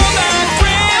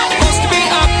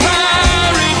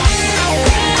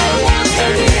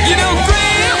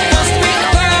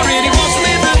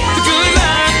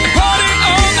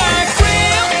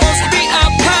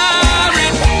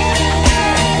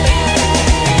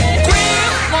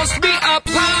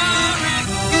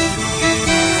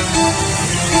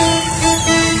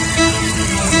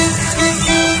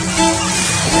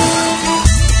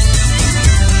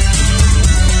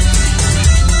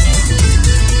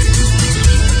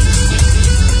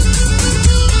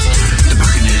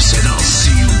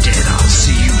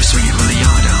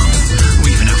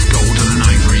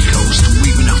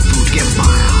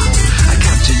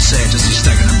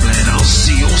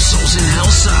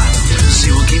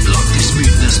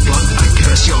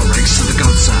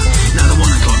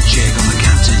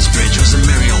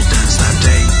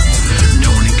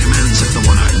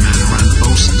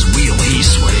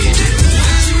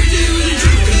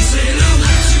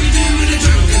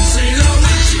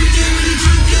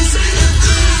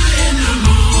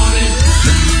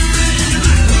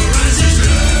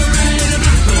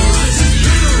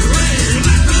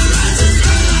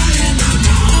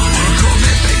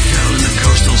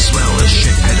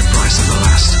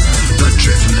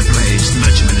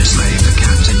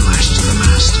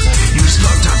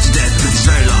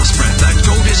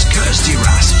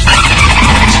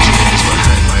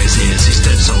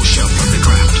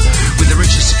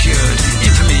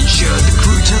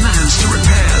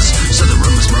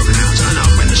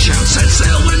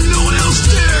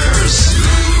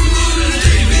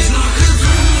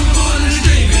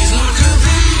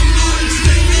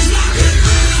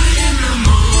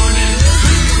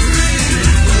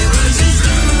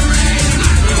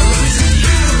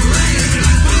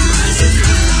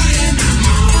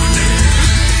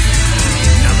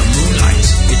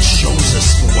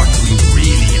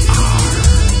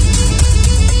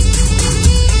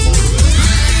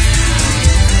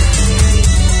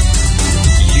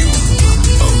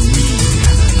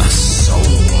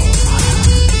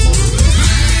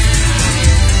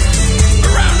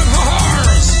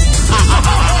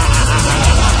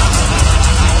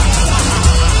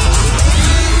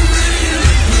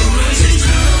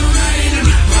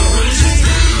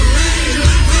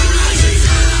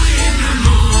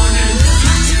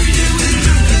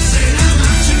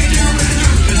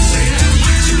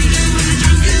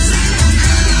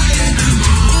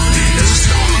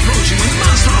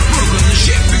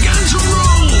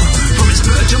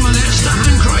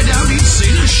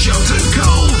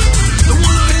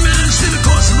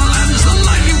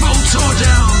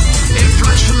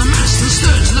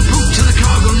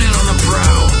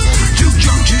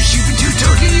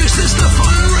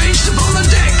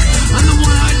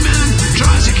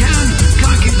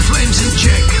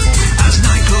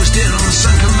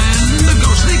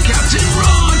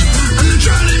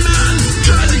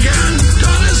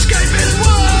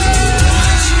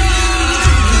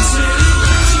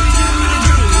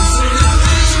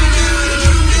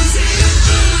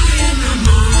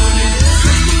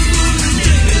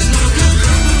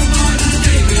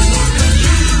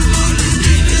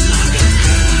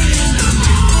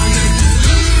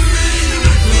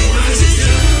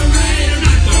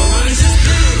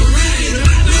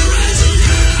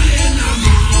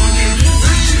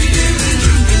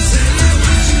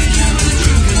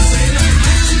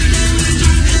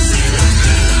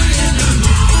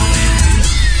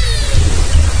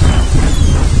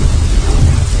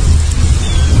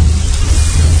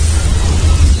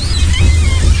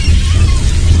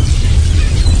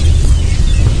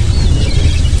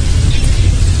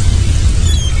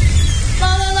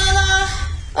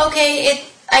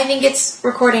I think it's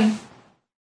recording.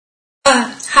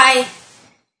 Hi.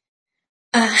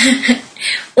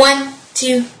 1,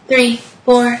 2, 3,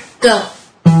 4, go.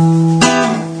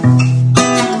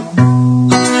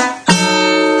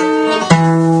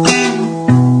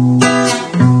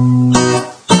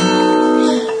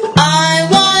 I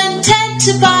wanted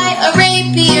to buy a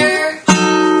rapier,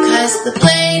 'cause the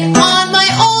blade on my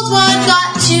old one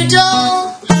got too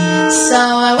dull. So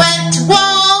I went to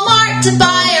Walmart to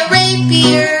buy a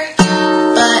rapier,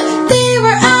 but they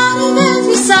were out of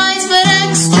every size but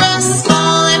extra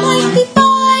small. I might be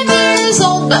 5 years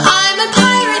old, but I'm a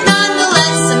pirate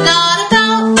nonetheless. I'm not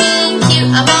about being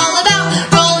cute, I'm all about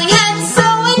rolling heads. So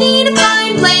I need a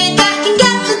pine blade that can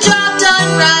get the job done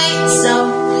right. So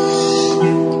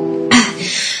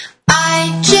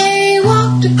I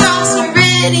jaywalked across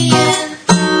Meridian,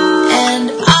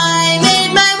 and I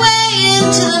made my way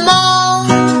into the mall.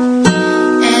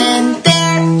 And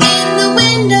there in the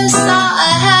window saw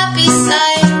a happy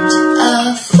sight,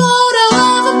 a photo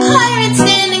of a pirate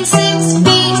standing 6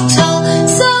 feet tall.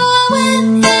 So I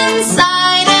went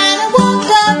inside and I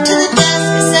walked up to the desk.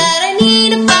 I said, I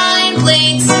need a fine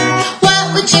blade, sir. What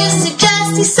would you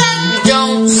suggest? He said, we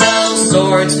don't sell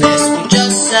swords, miss, we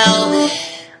just sell.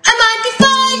 I might be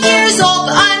 5 years old,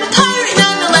 but I'm a pirate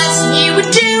nonetheless. And you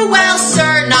would do well,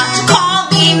 sir, not to call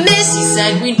me miss. He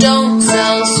said, we don't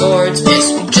sell swords, miss,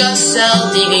 we just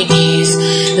sell DVDs.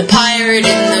 The pirate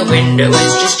in the window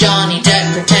is just Johnny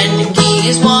Depp pretending he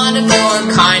is one of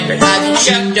your kind. But have you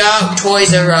checked out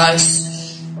Toys R Us?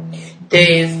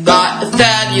 They've got a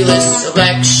fabulous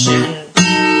selection,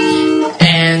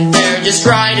 and they're just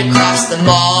right across the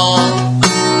mall.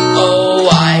 Oh,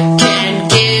 I can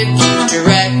give you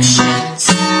directions.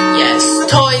 Yes,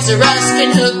 Toys R Us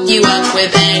can hook you up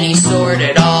with any sword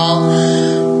at all.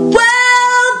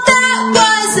 Well, that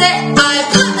was it. I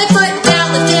put my foot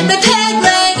down, lifted my peg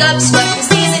leg up, swept his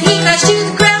knees, and he crashed to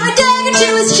the ground. A dagger to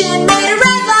his chin, made a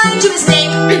red line to his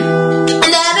name, and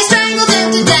then I strangled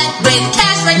him to death with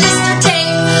cash register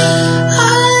tape.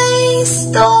 I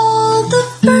stole the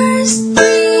first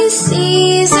 3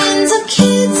 seasons of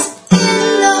Kids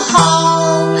in the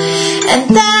Hall, and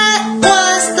that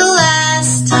was the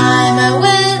last time I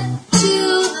went to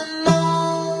the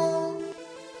mall.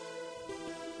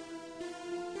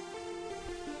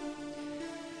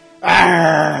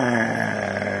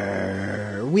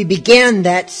 We began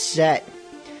that set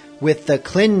with the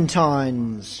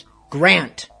Clintons.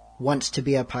 Grant wants to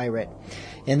be a pirate.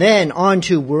 And then on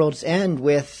to World's End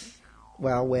with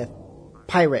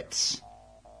Pirates.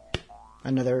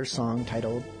 Another song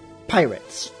titled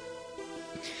Pirates.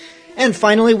 And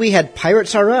finally we had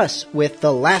Pirates R Us with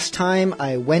The Last Time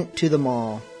I Went to the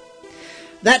Mall.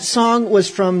 That song was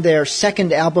from their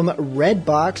second album, Red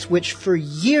Box, which for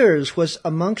years was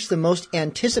amongst the most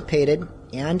anticipated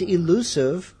and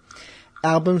elusive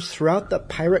albums throughout the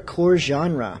piratecore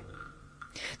genre.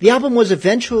 The album was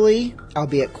eventually,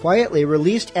 albeit quietly,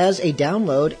 released as a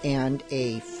download, and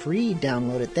a free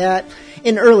download at that,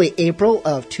 in early April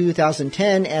of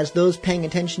 2010, as those paying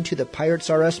attention to the Pirates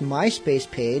R Us MySpace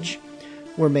page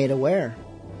were made aware.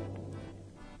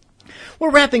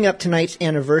 We're wrapping up tonight's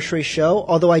anniversary show,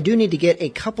 although I do need to get a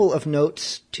couple of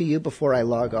notes to you before I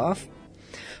log off.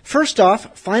 First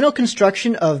off, final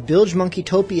construction of Bilge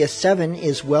Monkeytopia 7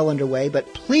 is well underway,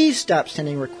 but please stop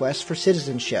sending requests for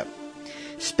citizenship.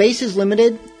 Space is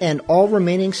limited, and all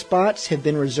remaining spots have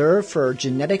been reserved for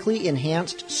genetically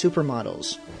enhanced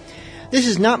supermodels. This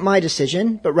is not my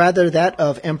decision, but rather that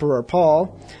of Emperor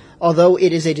Paul, although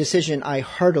it is a decision I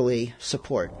heartily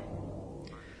support.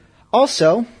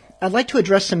 Also, I'd like to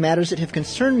address some matters that have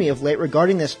concerned me of late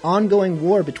regarding this ongoing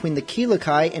war between the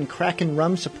Keelukai and Kraken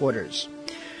Rum supporters.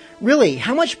 Really,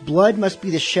 how much blood must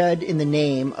be shed in the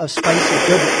name of spicy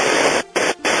goodness?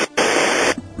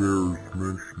 Bears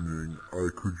mentioning, I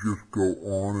could just go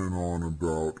on and on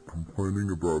about complaining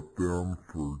about them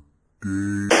for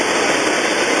days.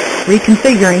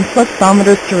 Reconfiguring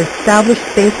fluxometers to establish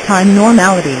space-time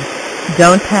normality.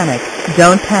 Don't panic,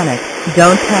 don't panic,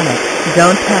 don't panic,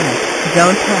 don't panic,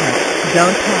 don't panic, don't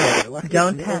panic, don't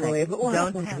panic, don't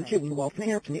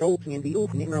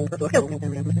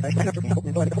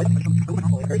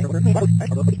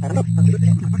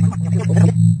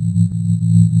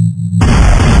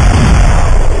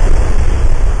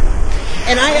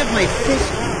And I have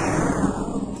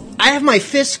my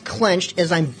fist clenched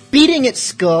as I'm beating its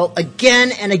skull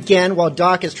again and again while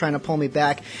Doc is trying to pull me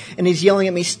back, and he's yelling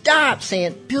at me, "Stop!"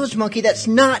 saying, "Bilge Monkey, that's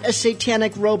not a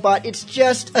satanic robot, it's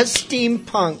just a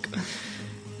steampunk."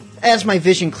 As my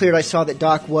vision cleared, I saw that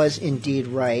Doc was indeed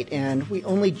right, and we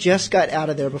only just got out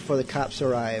of there before the cops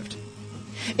arrived.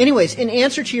 Anyways, in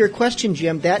answer to your question,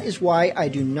 Jim, that is why I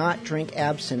do not drink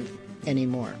absinthe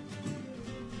anymore.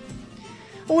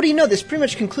 Well, what do you know? This pretty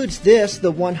much concludes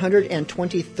the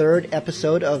 123rd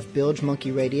episode of Bilge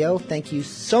Monkey Radio. Thank you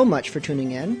so much for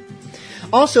tuning in.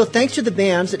 Also, thanks to the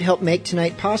bands that helped make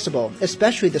tonight possible,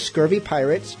 especially the Scurvy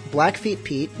Pirates, Blackfeet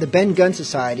Pete, the Ben Gunn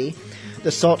Society,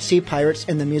 the Salt Sea Pirates,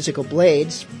 and the Musical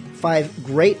Blades, 5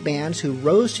 great bands who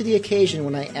rose to the occasion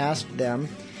when I asked them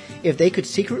if they could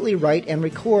secretly write and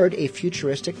record a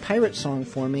futuristic pirate song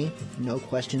for me, no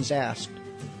questions asked.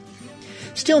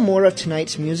 Still more of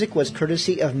tonight's music was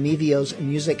courtesy of Mevio's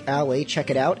Music Alley. Check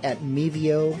it out at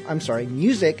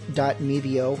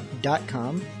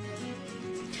music.mevio.com.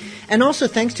 And also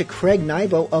thanks to Craig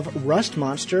Nybo of Rust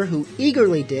Monster, who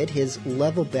eagerly did his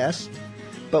level best,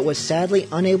 but was sadly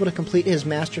unable to complete his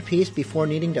masterpiece before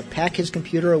needing to pack his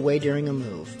computer away during a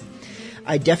move.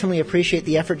 I definitely appreciate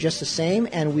the effort just the same,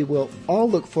 and we will all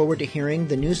look forward to hearing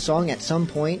the new song at some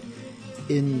point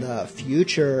in the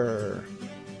future.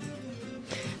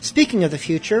 Speaking of the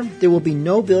future, there will be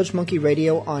no Bilge Monkey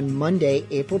Radio on Monday,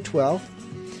 April 12th,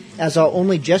 as I'll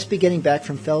only just be getting back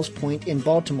from Fells Point in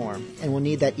Baltimore, and will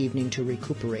need that evening to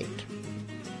recuperate.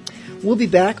 We'll be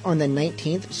back on the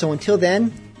 19th, so until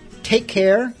then, take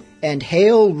care, and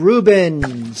hail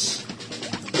Rubens!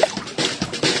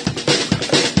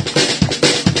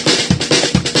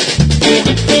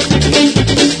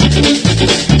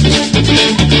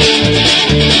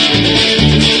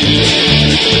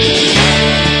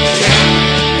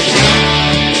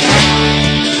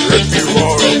 If you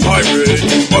are a pirate,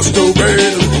 you must obey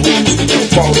the rules.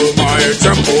 Don't follow my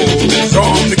example, 'cause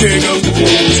I'm the king of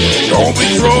fools. Don't be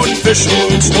throwing fish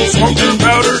hooks, don't smoke your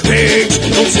powder kegs,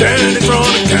 don't stand in front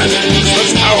of cannons,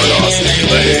 that's how I lost my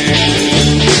leg.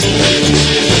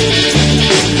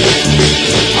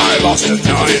 I lost a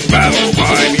giant battle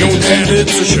by my own hand,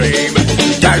 it's a shame.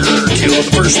 Dagger killed the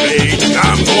first mate,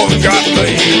 I'm the one got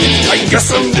laid. I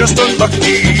guess I'm just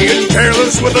unlucky and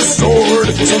careless with a sword,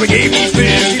 so they gave me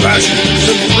 50 lashes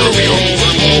and threw me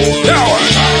overboard. Now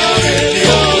I'm out in the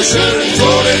ocean,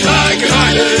 floating like an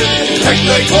island. Heck,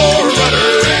 they pour a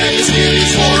rudder and his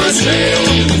skivvies for a sail.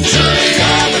 Surely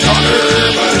I'm a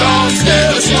goner, but I'm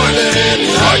still a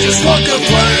smiling. I just walk a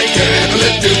plank and I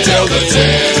live to tell the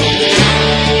tale.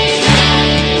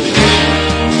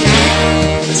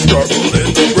 Struggled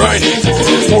in the grinding for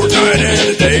a fortnight and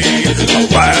a day.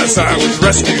 Alas, I was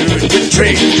rescued with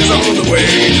changes on the way.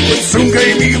 But soon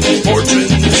came evil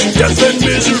fortunes, death and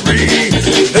misery.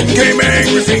 Then came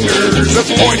angry fingers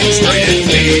pointing straight at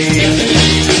me.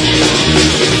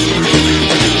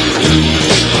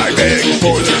 I begged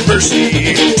for their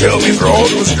mercy, till me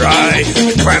throat was dry.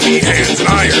 The clammy hands and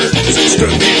irons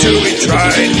stood me till we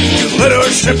tried. You lit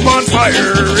our ship on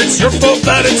fire, it's your fault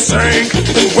that it sank.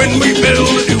 And when we build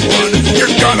a new one,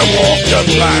 you're gonna walk the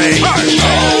plank. I'm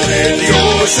out in the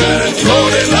ocean,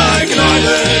 floating like an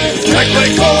island. Heck,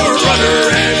 like a rudder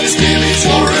and skivvies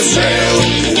for a sail.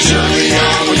 Surely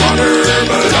I'm a gunner,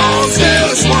 but I'm still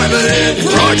a smiling.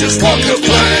 I just walk the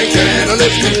plank and I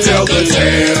live to tell the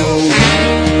tale.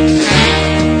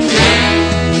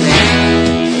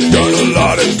 Done a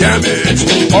lot of damage,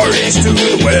 far east to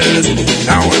the west.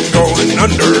 Now I'm going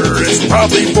under, it's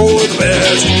probably for the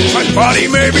best. My body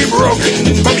may be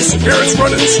broken, but my spirit's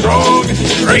running strong.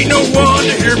 There ain't no one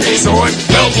to hear me, so I'm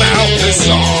belting out this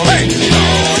song. Hey!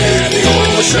 Out in the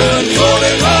ocean,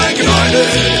 floating like an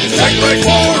island. Act like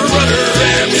for a rudder,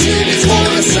 and the skivvies for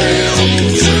a sail.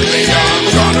 Surely I'm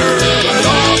a goner, but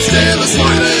I'm still a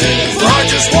smiling.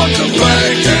 I just walk the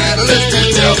plank and I live to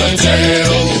tell the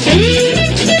tale.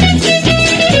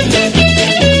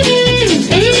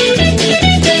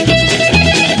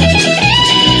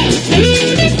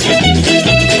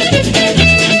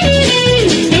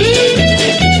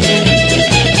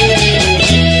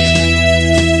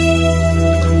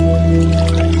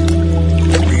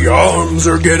 Arms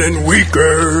are getting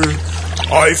weaker,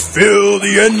 I feel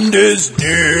the end is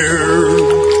near.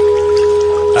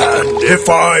 And if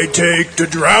I take to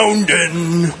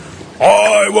drowning,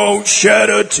 I won't shed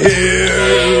a tear.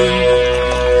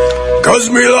 'Cause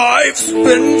me life's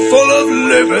been full of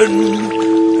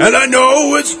living, and I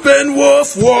know it's been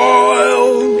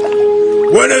worthwhile.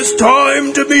 When it's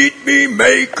time to meet me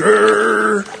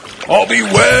maker, I'll be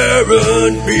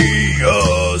wearing me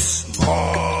a